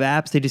their web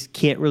apps. They just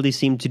can't really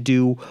seem to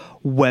do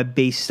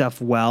web-based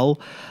stuff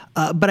well.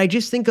 But I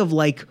just think of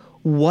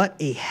what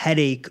a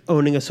headache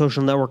owning a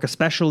social network,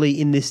 especially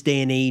in this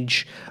day and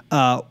age,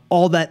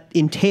 all that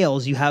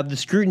entails. You have the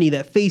scrutiny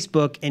that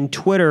Facebook and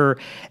Twitter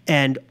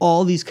and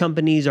all these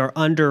companies are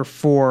under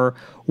for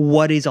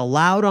what is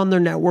allowed on their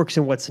networks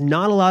and what's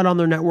not allowed on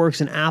their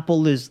networks. And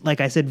Apple is,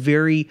 like I said,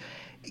 very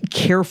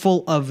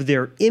careful of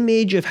their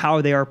image, of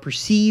how they are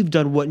perceived,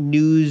 on what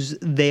news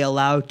they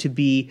allow to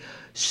be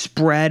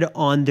spread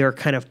on their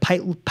kind of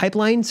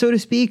pipeline, so to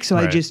speak. So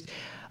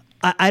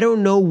I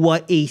don't know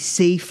what a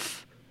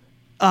safe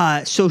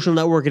social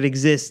network that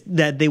exists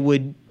that they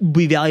would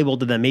be valuable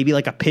to them. Maybe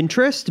like a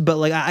Pinterest, but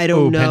I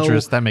don't know.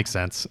 Pinterest, that makes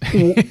sense.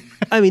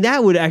 I mean,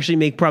 that would actually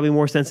make probably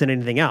more sense than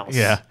anything else.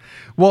 Yeah.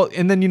 Well,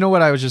 and then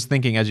what I was just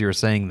thinking as you were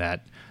saying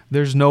that,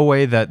 there's no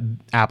way that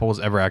Apple is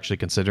ever actually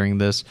considering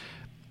this,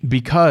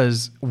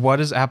 because what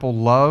does Apple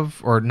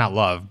love, or not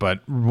love,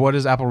 but what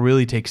does Apple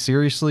really take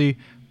seriously?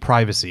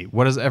 Privacy.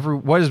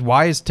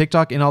 Why is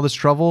TikTok in all this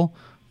trouble?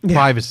 Yeah.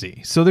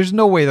 Privacy. So there's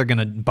no way they're going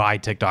to buy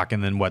TikTok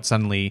and then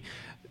suddenly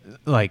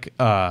they're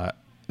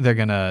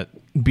going to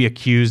be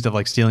accused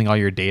of stealing all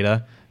your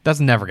data. That's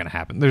never going to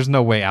happen. There's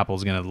no way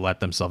Apple's going to let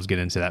themselves get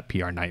into that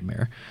PR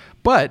nightmare.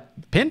 But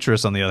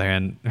Pinterest, on the other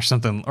hand, or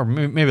something, or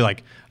maybe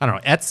like, I don't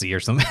know, Etsy or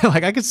something.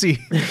 Like I could see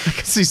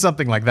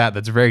something like that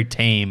that's very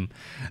tame.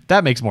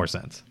 That makes more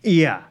sense.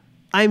 Yeah.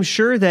 I'm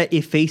sure that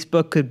if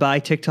Facebook could buy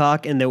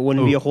TikTok and there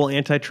wouldn't be a whole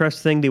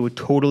antitrust thing, they would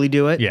totally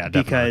do it. Yeah,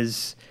 definitely.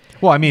 Because...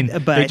 Well, I mean,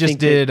 they just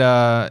did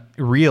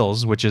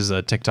Reels, which is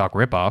a TikTok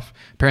ripoff.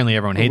 Apparently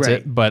everyone hates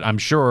it, but I'm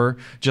sure,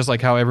 just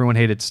like how everyone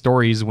hated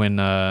Stories when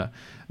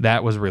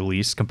that was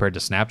released compared to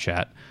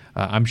Snapchat,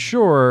 I'm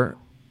sure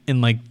in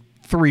like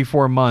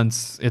 3-4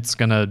 months, it's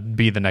going to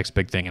be the next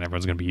big thing and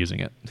everyone's going to be using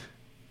it.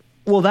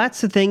 Well,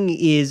 that's the thing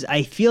is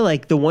I feel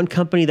like the one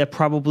company that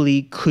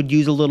probably could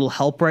use a little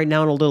help right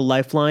now and a little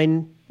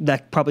lifeline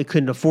that probably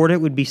couldn't afford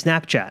it would be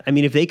Snapchat. I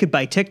mean, if they could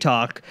buy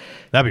TikTok,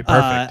 that'd be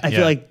perfect. I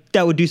feel like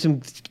that would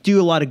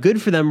do a lot of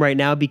good for them right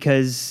now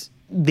because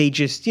they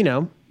just,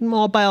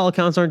 by all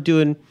accounts aren't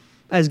doing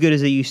as good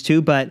as they used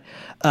to, but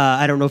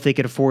I don't know if they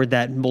could afford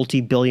that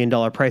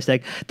multi-billion-dollar price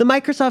tag. The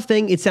Microsoft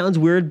thing, it sounds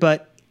weird,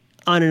 but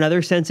on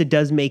another sense, it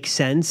does make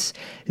sense.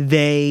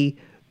 They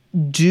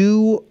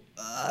do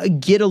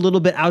get a little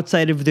bit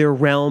outside of their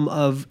realm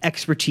of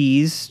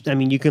expertise. I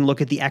mean, you can look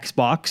at the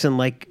Xbox and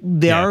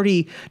they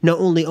already not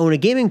only own a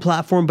gaming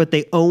platform, but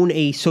they own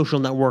a social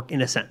network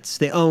in a sense.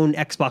 They own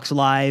Xbox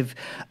Live.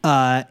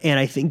 And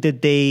I think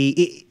that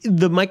the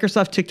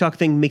Microsoft TikTok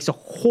thing makes a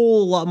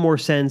whole lot more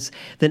sense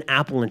than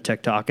Apple and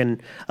TikTok.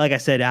 And like I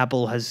said,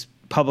 Apple has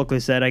publicly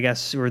said, I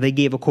guess, or they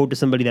gave a quote to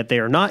somebody that they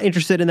are not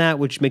interested in that,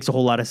 which makes a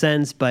whole lot of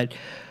sense. But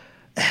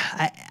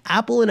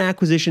Apple and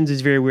acquisitions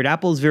is very weird.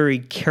 Apple is very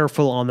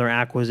careful on their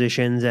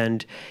acquisitions,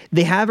 and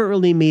they haven't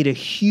really made a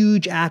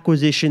huge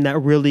acquisition that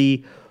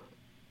really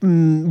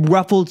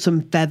ruffled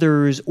some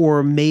feathers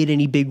or made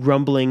any big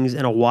rumblings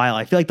in a while.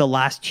 I feel like the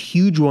last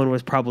huge one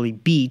was probably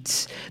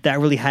Beats that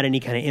really had any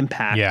kind of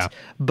impact. Yeah.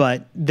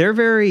 But they're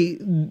very,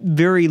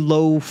 very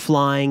low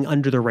flying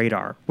under the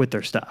radar with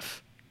their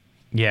stuff.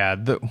 Yeah,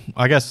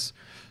 I guess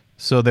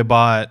so. They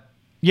bought.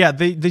 Yeah,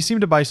 they seem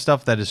to buy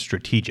stuff that is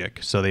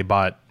strategic. So they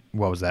bought.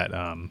 What was that?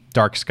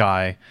 Dark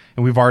Sky.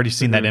 And we've already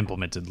seen that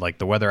implemented. Like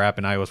the weather app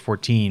in iOS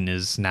 14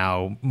 is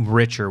now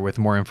richer with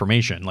more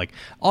information. Like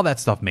all that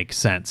stuff makes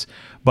sense.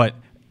 But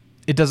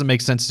it doesn't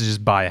make sense to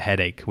just buy a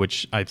headache,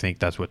 which I think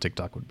that's what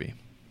TikTok would be.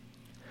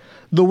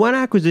 The one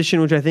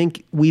acquisition, which I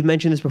think we've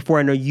mentioned this before,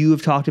 I know you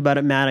have talked about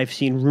it, Matt, I've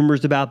seen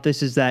rumors about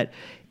this, is that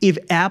if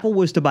Apple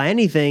was to buy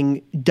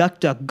anything,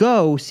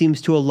 DuckDuckGo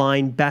seems to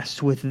align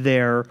best with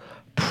their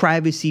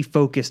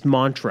privacy-focused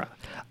mantra.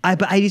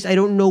 But I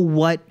don't know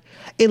what...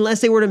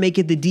 Unless they were to make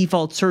it the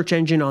default search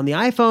engine on the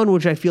iPhone,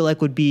 which I feel like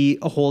would be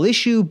a whole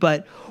issue,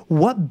 but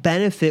what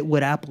benefit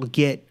would Apple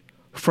get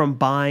from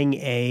buying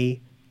a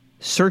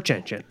search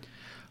engine?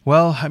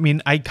 Well, I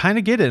mean, I kind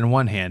of get it in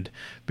one hand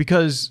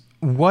because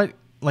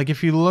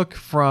if you look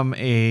from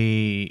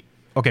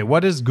what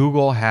does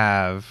Google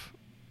have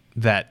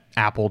that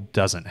Apple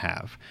doesn't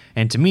have?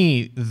 And to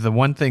me, the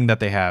one thing that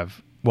they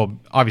have, well,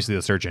 obviously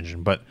the search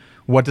engine, but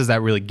what does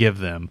that really give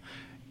them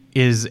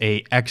is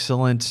a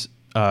excellent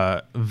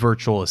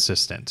virtual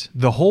assistant.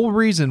 The whole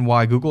reason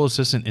why Google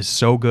Assistant is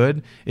so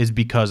good is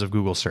because of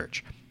Google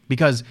Search.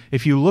 Because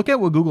if you look at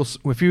what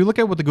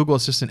the Google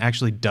Assistant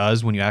actually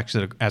does when you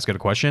actually ask it a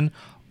question,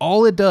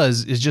 all it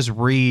does is just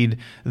read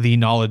the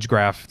knowledge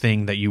graph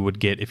thing that you would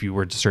get if you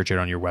were to search it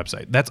on your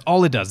website. That's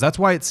all it does. That's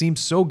why it seems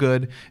so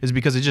good, is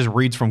because it just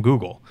reads from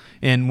Google.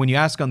 And when you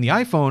ask on the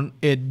iPhone,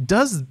 it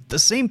does the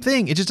same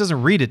thing. It just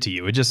doesn't read it to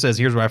you. It just says,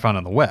 here's what I found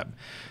on the web.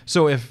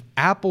 So if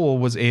Apple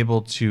was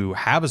able to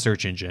have a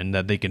search engine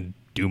that they can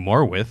do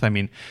more with,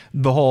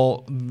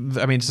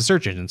 it's a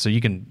search engine, so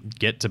you can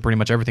get to pretty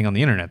much everything on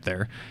the internet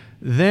there,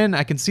 then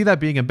I can see that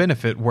being a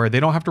benefit where they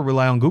don't have to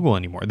rely on Google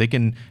anymore. They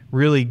can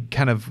really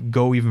kind of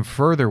go even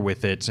further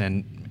with it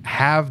and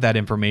have that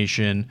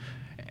information.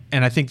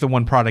 And I think the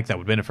one product that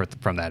would benefit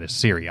from that is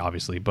Siri,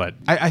 obviously. But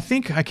I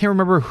think, I can't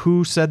remember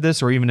who said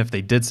this or even if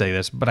they did say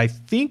this, but I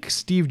think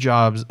Steve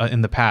Jobs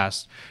in the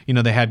past,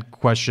 they had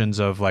questions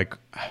of I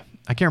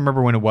can't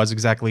remember when it was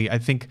exactly. I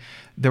think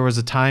there was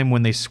a time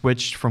when they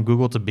switched from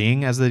Google to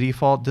Bing as the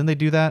default. Didn't they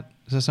do that?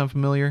 Does that sound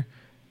familiar?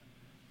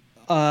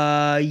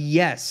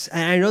 Yes.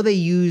 And I know they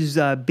use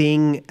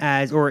Bing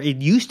or it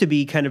used to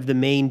be kind of the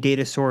main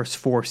data source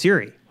for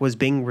Siri was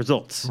Bing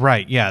results.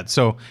 Right. Yeah.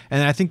 So,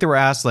 and I think they were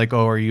asked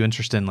are you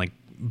interested in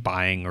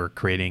buying or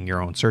creating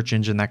your own search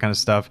engine, that kind of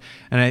stuff.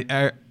 And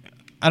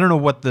I don't know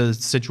what the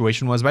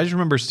situation was, but I just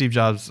remember Steve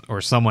Jobs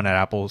or someone at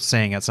Apple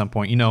saying at some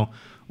point,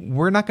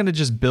 we're not going to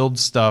just build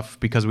stuff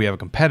because we have a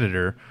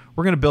competitor.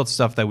 We're going to build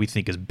stuff that we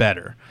think is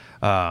better,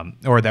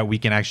 or that we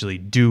can actually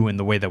do in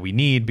the way that we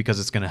need because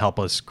it's going to help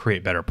us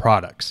create better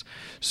products.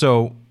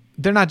 So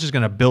they're not just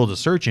going to build a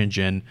search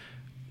engine,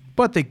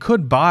 but they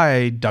could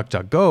buy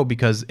DuckDuckGo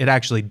because it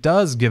actually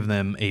does give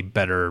them a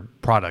better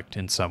product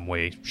in some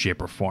way,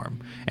 shape, or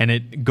form. And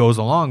it goes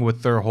along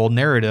with their whole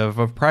narrative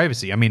of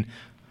privacy. I mean,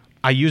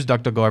 I use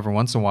DuckDuckGo every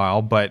once in a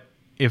while, but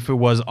if it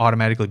was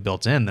automatically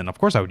built in, then of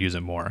course I would use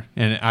it more,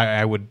 and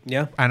I would,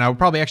 and I would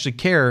probably actually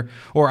care,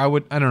 or I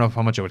don't know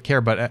how much I would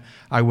care, but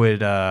I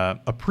would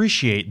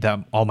appreciate that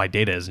all my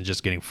data isn't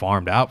just getting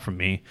farmed out from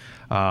me.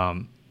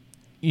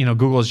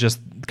 Google is just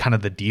kind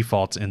of the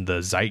default in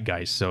the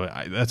zeitgeist, so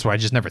that's why I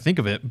just never think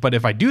of it. But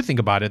if I do think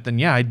about it, then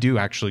yeah, I do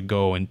actually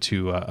go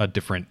into a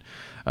different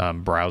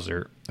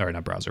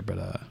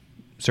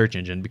search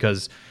engine,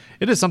 because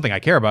it is something I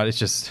care about. It's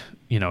just,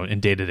 in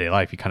day-to-day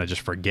life, you kind of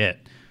just forget.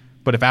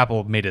 But if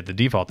Apple made it the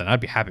default, then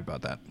I'd be happy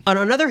about that. On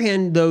another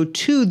hand, though,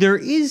 too, there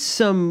is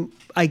some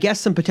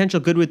potential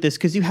good with this,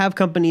 because you have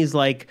companies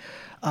like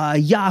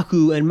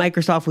Yahoo and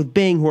Microsoft with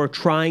Bing who are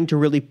trying to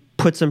really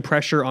put some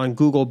pressure on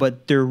Google,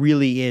 but there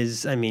really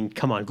is,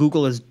 come on,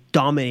 Google is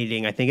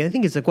dominating. I think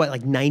it's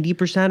like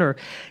 90% or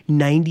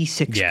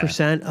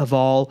 96% of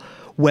all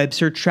web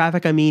search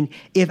traffic.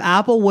 If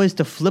Apple was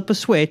to flip a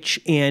switch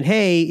and,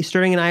 hey,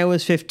 starting in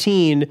iOS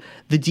 15,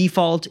 the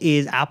default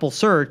is Apple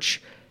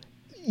Search,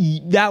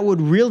 that would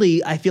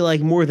really, I feel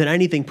like more than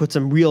anything, put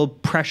some real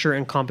pressure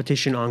and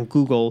competition on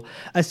Google,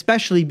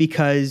 especially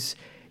because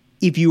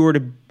if you were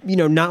to,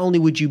 not only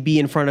would you be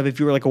in front of, if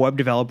you were like a web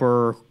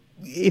developer,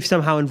 if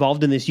somehow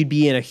involved in this, you'd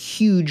be in a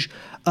huge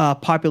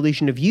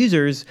population of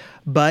users,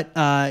 but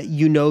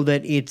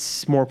that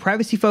it's more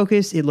privacy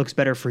focused. It looks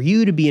better for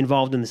you to be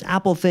involved in this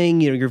Apple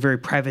thing. You're a very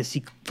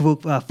privacy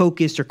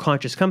focused or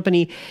conscious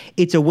company.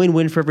 It's a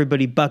win-win for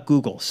everybody but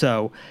Google.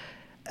 So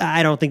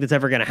I don't think that's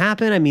ever going to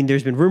happen.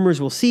 There's been rumors,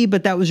 we'll see,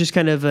 but that was just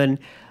kind of an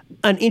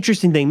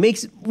interesting thing.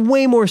 Makes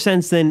way more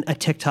sense than a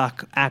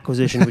TikTok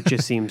acquisition, which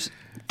just seems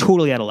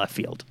totally out of left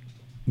field.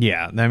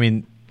 Yeah,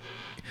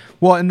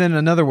 well, and then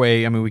another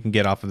way, we can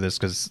get off of this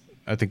because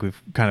I think we've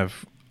kind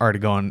of already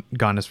gone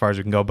as far as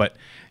we can go. But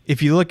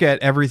if you look at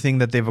everything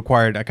that they've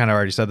acquired, I kind of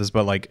already said this,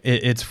 but like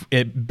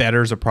it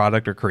betters a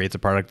product or creates a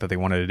product that they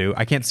wanted to do.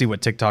 I can't see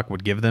what TikTok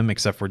would give them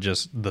except for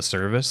just the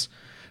service.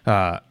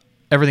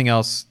 Everything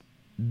else,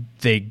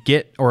 they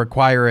get or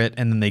acquire it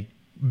and then they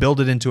build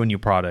it into a new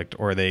product,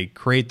 or they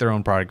create their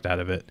own product out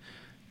of it.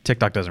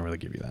 TikTok doesn't really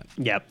give you that.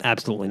 Yep,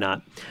 absolutely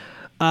not.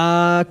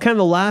 Kind of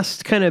the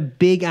last kind of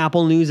big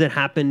Apple news that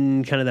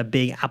happened, kind of the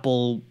big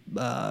Apple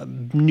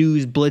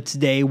news blitz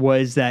day,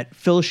 was that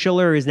Phil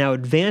Schiller is now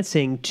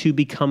advancing to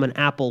become an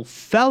Apple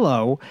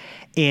Fellow,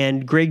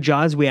 and Greg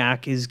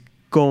Joswiak is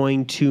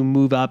going to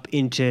move up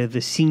into the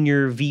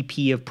Senior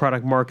VP of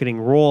Product Marketing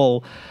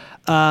role.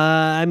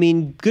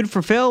 Good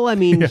for Phil.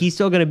 He's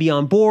still going to be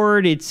on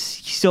board. He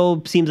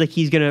still seems like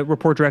he's going to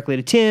report directly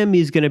to Tim.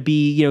 He's going to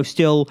be,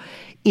 still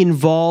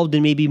involved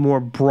in maybe more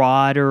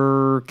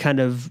broader kind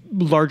of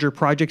larger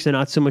projects and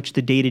not so much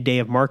the day-to-day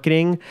of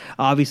marketing.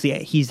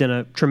 Obviously, he's done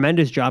a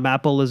tremendous job.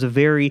 Apple is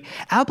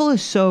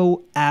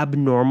so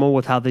abnormal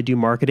with how they do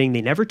marketing.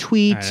 They never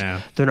tweet.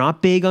 They're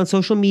not big on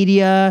social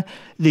media.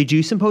 They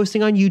do some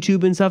posting on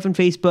YouTube and stuff and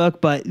Facebook,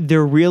 but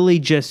they're really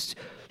just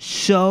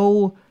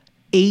so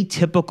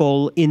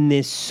atypical in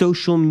this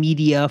social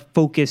media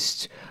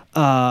focused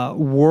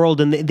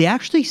world, and they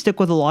actually stick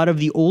with a lot of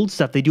the old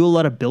stuff. They do a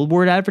lot of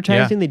billboard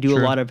advertising. They do a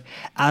lot of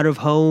out of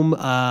home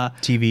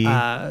TV,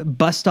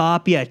 bus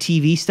stop.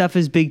 TV stuff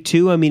is big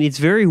too. It's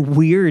very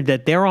weird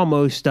that they're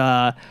almost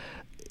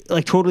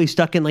like totally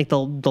stuck in like the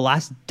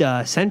last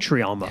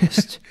century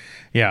almost.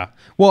 Yeah.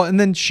 Well, and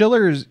then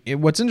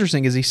what's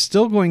interesting is he's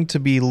still going to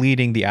be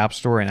leading the App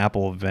Store and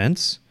Apple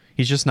events.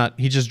 He's just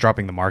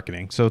dropping the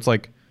marketing. So it's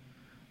like,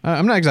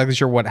 I'm not exactly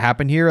sure what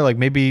happened here. Like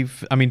maybe,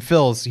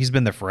 he's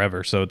been there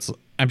forever, so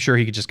I'm sure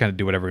he could just kind of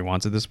do whatever he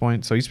wants at this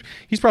point. So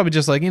he's probably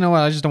just like, you know what,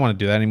 I just don't want to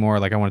do that anymore.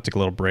 Like I want to take a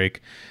little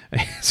break.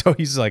 So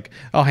he's like,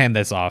 I'll hand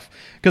this off,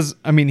 because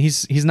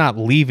he's not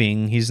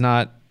leaving. He's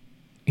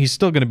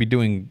still going to be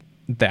doing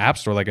the App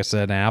Store, like I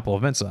said, and Apple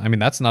events.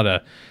 That's not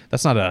a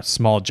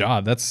small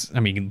job.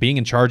 Being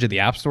in charge of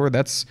the App Store,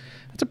 that's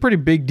a pretty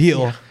big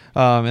deal.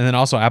 Yeah. And then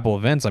also Apple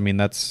events. I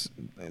guess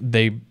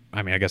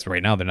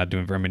right now they're not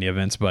doing very many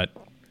events, but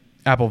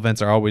Apple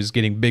events are always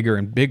getting bigger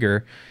and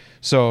bigger.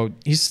 So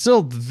he's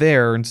still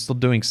there and still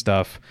doing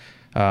stuff.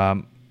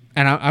 And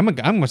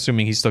I'm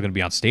assuming he's still going to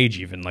be on stage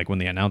even like when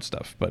they announce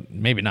stuff, but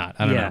maybe not.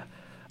 I don't know.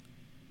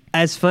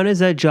 As fun as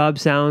that job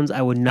sounds,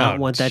 I would not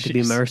want that to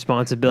be my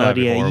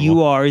responsibility.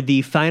 You are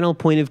the final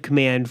point of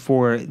command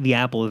for the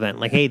Apple event.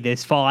 Like, hey,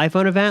 this fall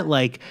iPhone event,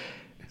 like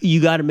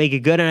you got to make it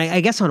good. And I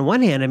guess on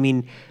one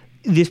hand,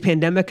 this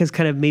pandemic has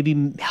kind of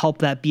maybe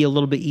helped that be a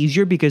little bit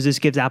easier because this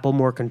gives Apple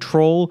more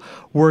control.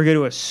 We're going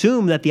to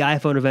assume that the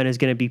iPhone event is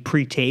going to be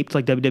pre-taped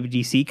like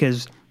WWDC,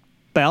 because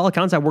by all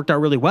accounts that worked out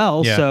really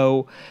well. Yeah.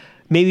 So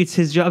maybe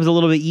his job's a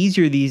little bit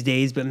easier these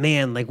days, but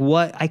man, like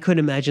I couldn't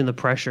imagine the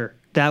pressure.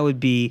 That would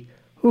be,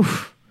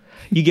 oof.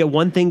 You get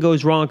one thing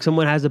goes wrong,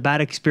 someone has a bad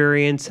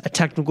experience, a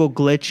technical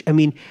glitch.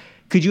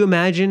 Could you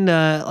imagine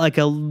like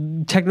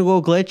a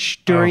technical glitch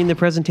during the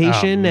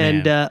presentation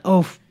and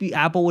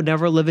Apple would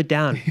never live it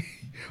down?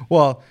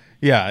 Well,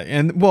 yeah.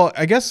 And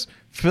I guess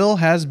Phil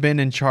has been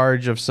in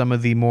charge of some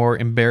of the more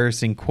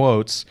embarrassing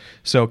quotes.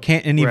 So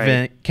can't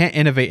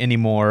innovate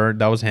anymore.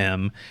 That was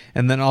him.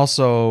 And then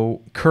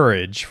also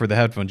courage for the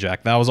headphone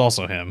jack. That was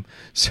also him.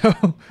 So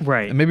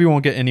maybe we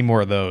won't get any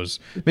more of those.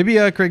 Maybe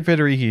Craig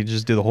Federighi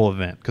just do the whole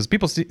event because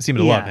people seem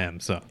to love him.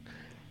 So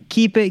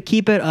keep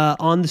it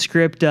on the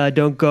script.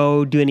 Don't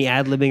go do any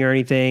ad libbing or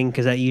anything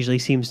because that usually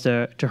seems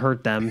to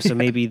hurt them. So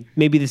maybe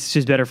this is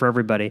just better for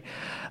everybody.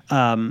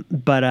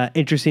 But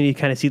interesting to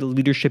kind of see the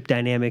leadership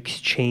dynamics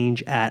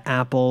change at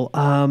Apple.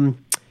 Man,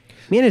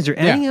 is there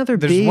any other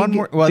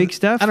big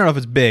stuff? I don't know if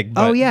it's big.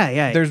 But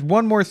yeah. There's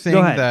one more thing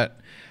that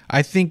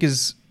I think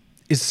is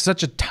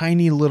such a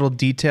tiny little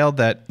detail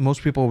that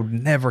most people would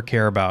never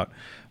care about,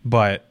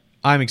 but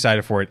I'm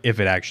excited for it if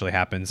it actually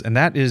happens, and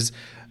that is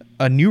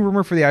a new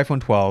rumor for the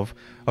iPhone 12.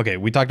 Okay,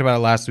 we talked about it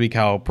last week,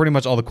 how pretty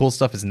much all the cool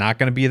stuff is not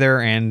going to be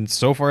there, and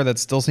so far that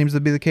still seems to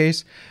be the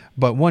case.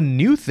 But one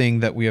new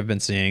thing that we have been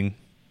seeing,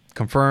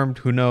 confirmed,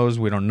 who knows,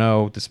 we don't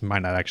know, this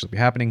might not actually be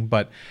happening,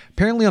 but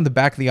apparently on the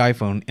back of the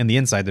iPhone and the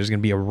inside, there's going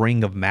to be a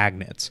ring of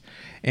magnets.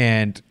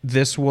 And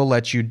this will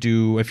let you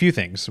do a few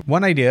things.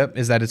 One idea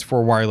is that it's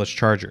for a wireless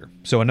charger.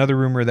 So another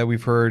rumor that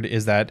we've heard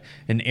is that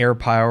an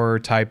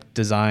AirPower type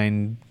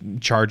design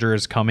charger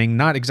is coming.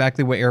 Not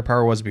exactly what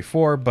AirPower was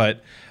before,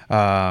 but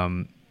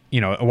a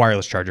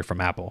wireless charger from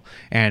Apple.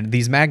 And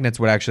these magnets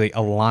would actually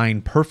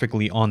align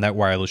perfectly on that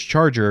wireless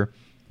charger,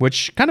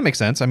 which kind of makes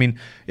sense. I mean,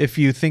 if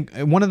you think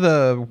one of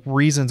the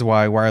reasons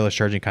why wireless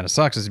charging kind of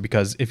sucks is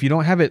because if you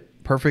don't have it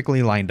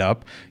perfectly lined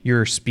up,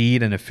 your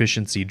speed and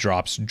efficiency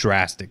drops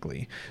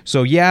drastically.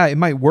 So yeah, it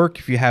might work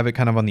if you have it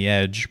kind of on the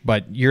edge,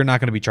 but you're not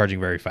going to be charging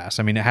very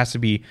fast. I mean, it has to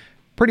be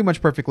pretty much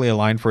perfectly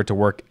aligned for it to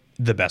work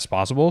the best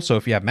possible. So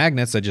if you have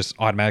magnets that just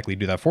automatically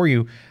do that for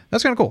you,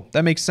 that's kind of cool.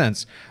 That makes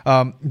sense.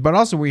 But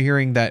also we're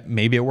hearing that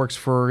maybe it works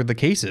for the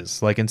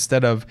cases. Like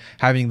instead of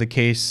having the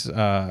case,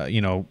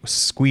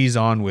 squeeze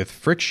on with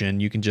friction,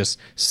 you can just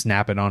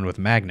snap it on with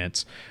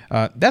magnets.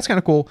 That's kind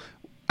of cool.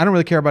 I don't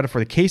really care about it for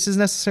the cases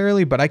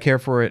necessarily, but I care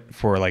for it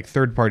for like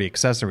third-party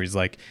accessories,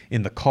 like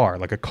in the car,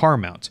 like a car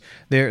mount.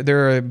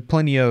 There are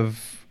plenty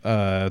of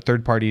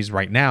third parties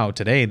right now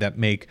today that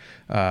make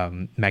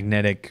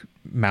magnetic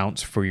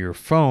mounts for your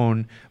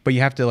phone, but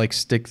you have to like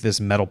stick this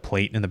metal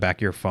plate in the back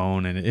of your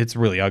phone, and it's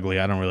really ugly.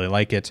 I don't really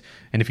like it.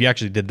 And if you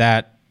actually did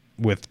that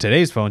with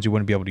today's phones, you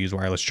wouldn't be able to use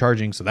wireless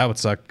charging, so that would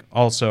suck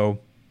also.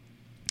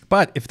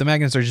 But if the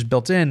magnets are just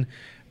built in,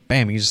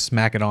 bam, you just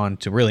smack it on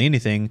to really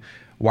anything,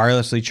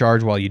 wirelessly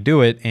charge while you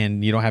do it,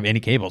 and you don't have any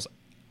cables.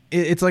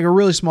 It's like a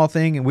really small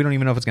thing, and we don't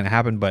even know if it's going to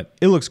happen, but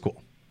it looks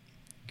cool.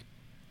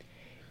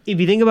 If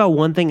you think about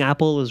one thing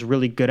Apple is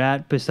really good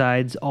at,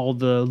 besides all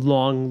the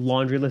long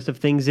laundry list of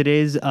things it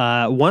is,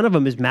 one of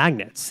them is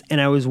magnets.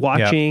 And I was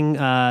watching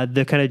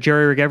the kind of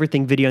jerry-rig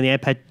everything video on the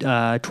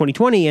iPad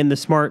 2020 and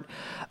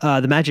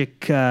the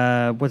Magic,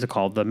 what's it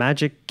called? The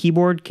Magic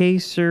keyboard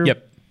case? Or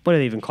what do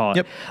they even call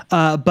it?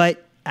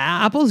 But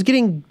Apple's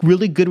getting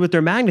really good with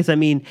their magnets. I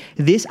mean,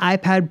 this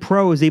iPad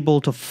Pro is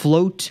able to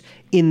float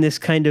in this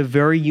kind of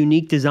very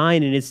unique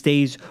design, and it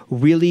stays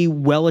really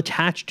well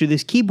attached to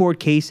this keyboard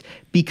case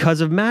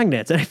because of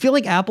magnets. And I feel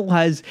like Apple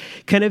has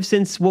kind of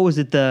since, what was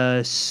it,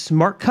 the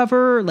Smart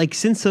Cover? Like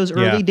since those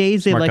early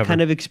days, they like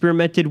kind of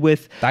experimented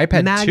with the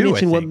iPad magnets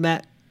 2, and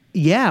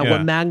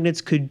what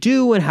magnets could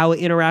do and how it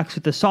interacts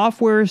with the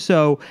software.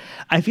 So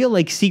I feel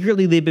like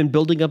secretly they've been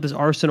building up this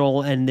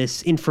arsenal and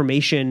this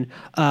information.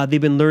 They've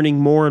been learning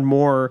more and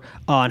more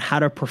on how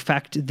to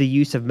perfect the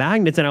use of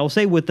magnets. And I will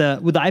say with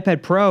the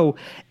iPad Pro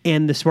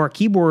and the Smart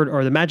Keyboard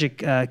or the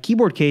Magic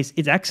keyboard case,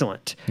 it's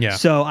excellent. Yeah.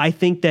 So I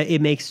think that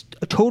it makes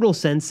total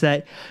sense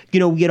that,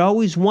 we had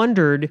always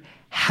wondered,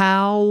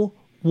 how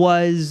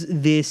was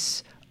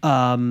this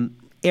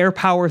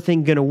AirPower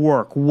thing going to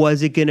work?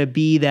 Was it going to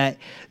be that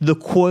the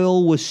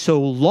coil was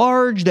so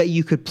large that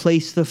you could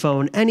place the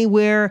phone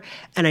anywhere?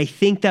 And I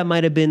think that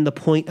might have been the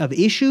point of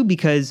issue,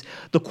 because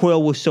the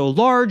coil was so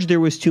large, there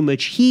was too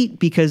much heat,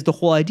 because the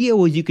whole idea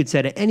was you could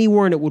set it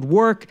anywhere and it would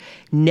work.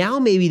 Now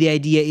maybe the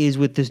idea is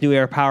with this new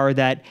AirPower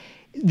that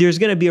there's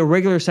going to be a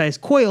regular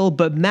sized coil,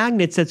 but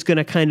magnets that's going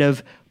to kind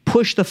of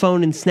push the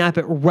phone and snap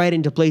it right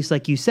into place,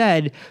 like you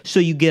said, so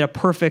you get a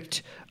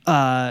perfect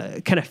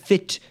kind of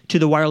fit to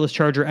the wireless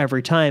charger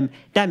every time.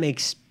 That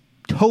makes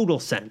total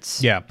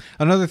sense. Yeah.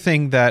 Another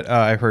thing that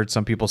I've heard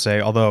some people say,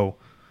 although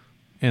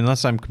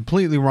unless I'm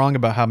completely wrong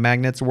about how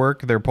magnets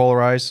work, they're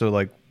polarized. So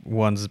like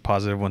one's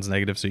positive, one's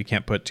negative. So you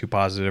can't put two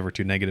positive or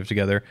two negative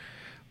together.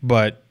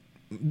 But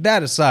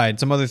that aside,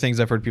 some other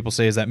things I've heard people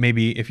say is that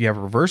maybe if you have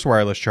reverse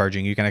wireless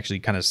charging, you can actually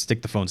kind of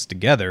stick the phones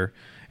together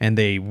and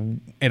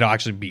it'll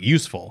actually be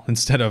useful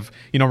instead of,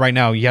 right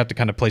now you have to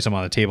kind of place them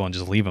on the table and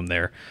just leave them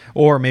there.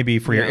 Or maybe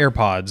for your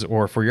AirPods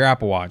or for your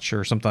Apple Watch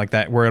or something like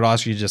that, where it'll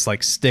actually just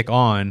like stick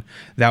on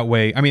that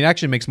way. I mean, it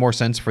actually makes more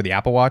sense for the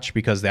Apple Watch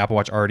because the Apple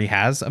Watch already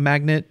has a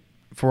magnet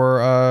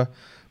for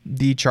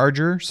the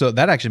charger. So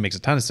that actually makes a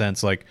ton of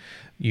sense. Like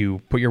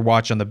you put your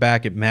watch on the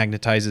back, it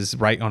magnetizes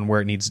right on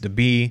where it needs to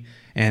be.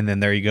 And then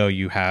there you go.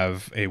 You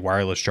have a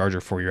wireless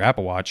charger for your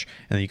Apple Watch,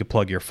 and then you can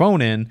plug your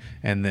phone in,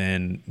 and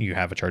then you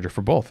have a charger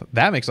for both.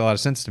 That makes a lot of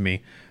sense to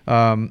me.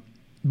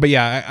 But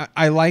yeah,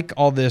 I like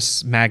all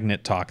this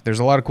magnet talk. There's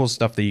a lot of cool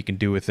stuff that you can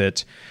do with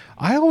it.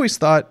 I always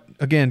thought,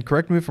 again,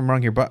 correct me if I'm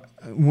wrong here, but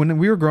when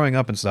we were growing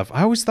up and stuff,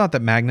 I always thought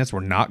that magnets were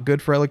not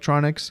good for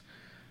electronics.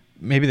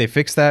 Maybe they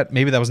fixed that.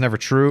 Maybe that was never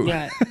true.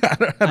 Yeah,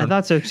 I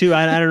thought so too.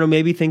 I don't know.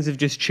 Maybe things have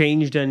just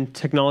changed and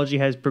technology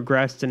has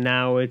progressed, and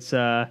now it's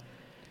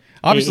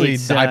obviously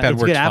the iPad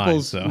works fine.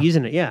 Apple's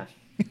using it. Yeah,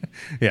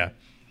 yeah.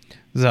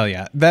 So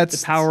yeah,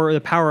 that's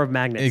the power of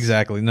magnets.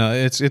 Exactly. No,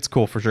 it's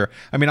cool for sure.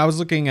 I mean, I was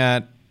looking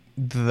at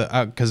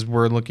because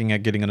we're looking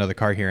at getting another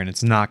car here, and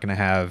it's not going to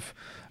have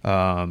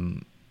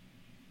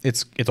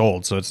it's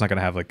old, so it's not going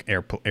to have like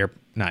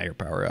not air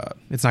power.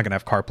 It's not going to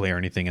have CarPlay or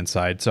anything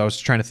inside. So I was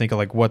trying to think of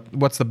like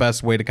what's the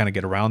best way to kind of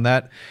get around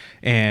that.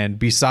 And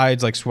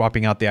besides like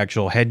swapping out the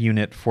actual head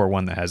unit for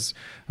one that has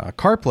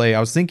CarPlay, I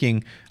was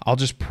thinking I'll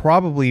just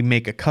probably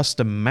make a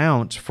custom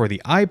mount for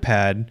the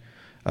iPad.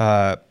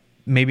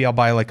 Maybe I'll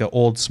buy like an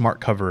old smart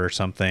cover or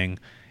something,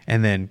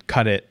 and then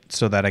cut it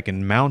so that I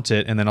can mount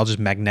it, and then I'll just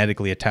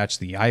magnetically attach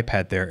the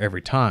iPad there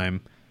every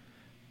time.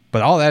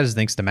 But all that is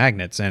thanks to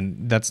magnets,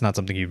 and that's not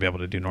something you'd be able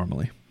to do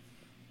normally.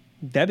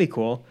 That'd be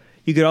cool.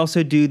 You could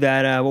also do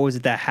that, what was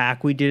it, that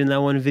hack we did in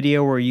that one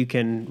video where you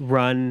can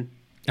run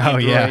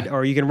Android,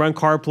 or you can run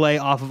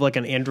CarPlay off of like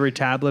an Android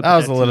tablet. That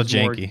was a little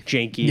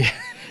janky. Yeah.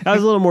 That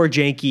was a little more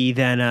janky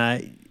than...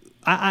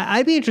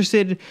 I'd be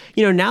interested,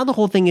 now the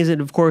whole thing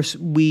isn't, of course,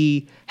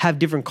 we have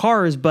different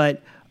cars,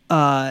 but...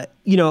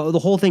 the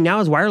whole thing now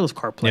is wireless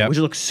CarPlay, which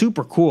looks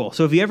super cool.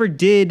 So if you ever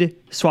did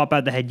swap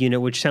out the head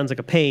unit, which sounds like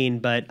a pain,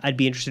 but I'd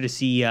be interested to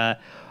see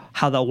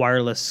how that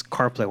wireless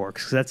CarPlay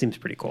works, because that seems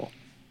pretty cool.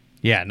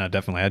 Yeah, no,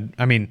 definitely. And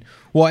then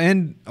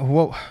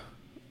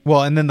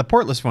the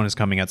portless phone is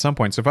coming at some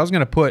point. So if I was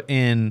going to put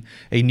in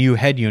a new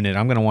head unit,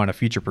 I'm going to want to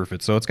future-proof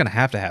it. So it's going to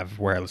have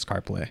wireless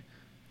CarPlay,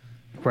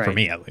 for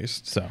me at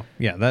least. So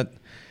yeah,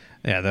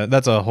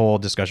 that's a whole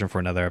discussion for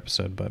another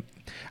episode. But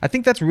I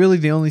think that's really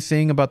the only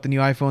thing about the new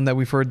iPhone that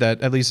we've heard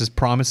that at least is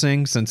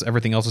promising, since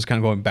everything else is kind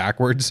of going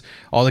backwards.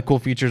 All the cool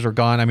features are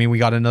gone. I mean, we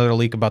got another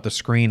leak about the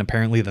screen.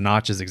 Apparently the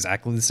notch is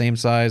exactly the same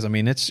size. I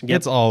mean,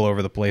 it's all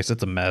over the place.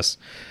 It's a mess.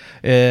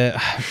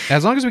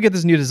 As long as we get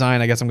this new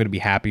design, I guess I'm going to be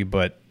happy.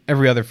 But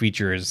every other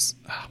feature is,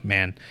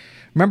 man.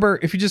 Remember,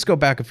 if you just go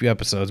back a few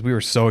episodes, we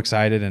were so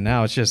excited, and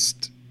now it's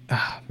just,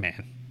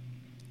 man.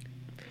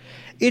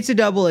 It's a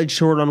double-edged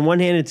sword. On one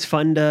hand, it's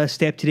fun to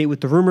stay up to date with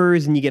the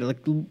rumors, and you get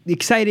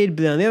excited.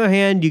 But on the other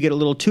hand, you get a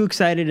little too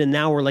excited, and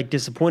now we're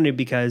disappointed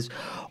because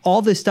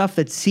all this stuff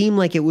that seemed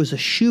like it was a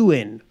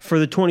shoo-in for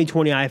the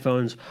 2020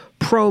 iPhones,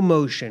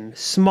 ProMotion,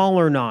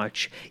 smaller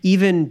notch,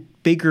 even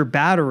bigger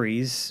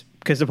batteries,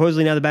 because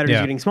supposedly now the batteries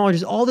are getting smaller.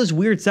 Just all this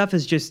weird stuff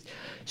is just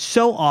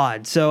so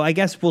odd. So I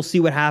guess we'll see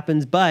what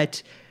happens.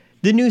 But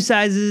the new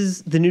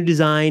sizes, the new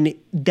design,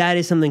 that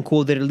is something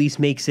cool that at least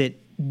makes it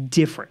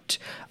different.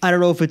 I don't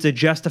know if it's a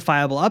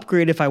justifiable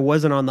upgrade if I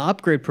wasn't on the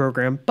upgrade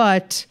program,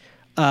 but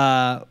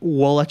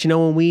we'll let you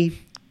know when we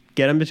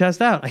get them to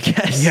test out, I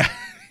guess.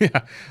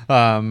 Yeah.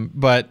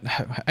 But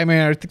I mean,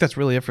 I think that's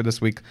really it for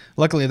this week.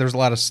 Luckily, there's a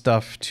lot of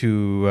stuff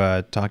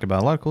to talk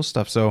about, a lot of cool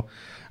stuff. So,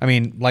 I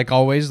mean, like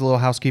always, a little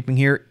housekeeping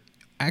here.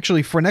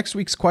 Actually, for next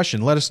week's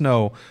question, let us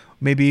know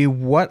maybe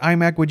what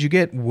iMac would you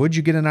get? Would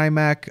you get an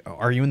iMac?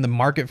 Are you in the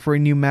market for a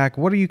new Mac?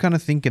 What are you kind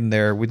of thinking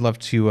there? We'd love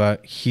to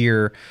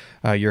hear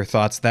your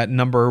thoughts. That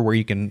number where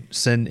you can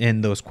send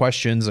in those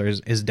questions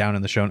is down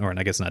in the show, or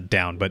I guess not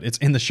down, but it's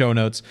in the show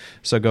notes.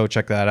 So go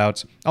check that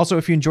out. Also,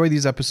 if you enjoy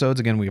these episodes,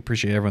 again, we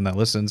appreciate everyone that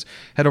listens.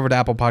 Head over to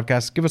Apple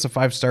Podcasts, give us a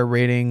 5-star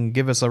rating,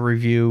 give us a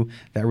review.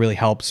 That really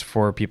helps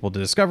for people to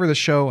discover the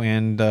show,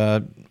 and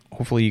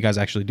hopefully you guys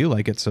actually do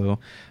like it, so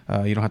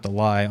you don't have to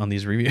lie on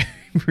these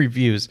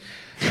reviews.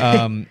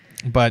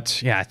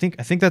 But yeah, I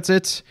think that's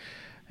it,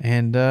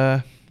 and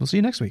we'll see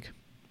you next week.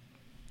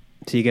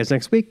 See you guys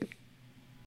next week.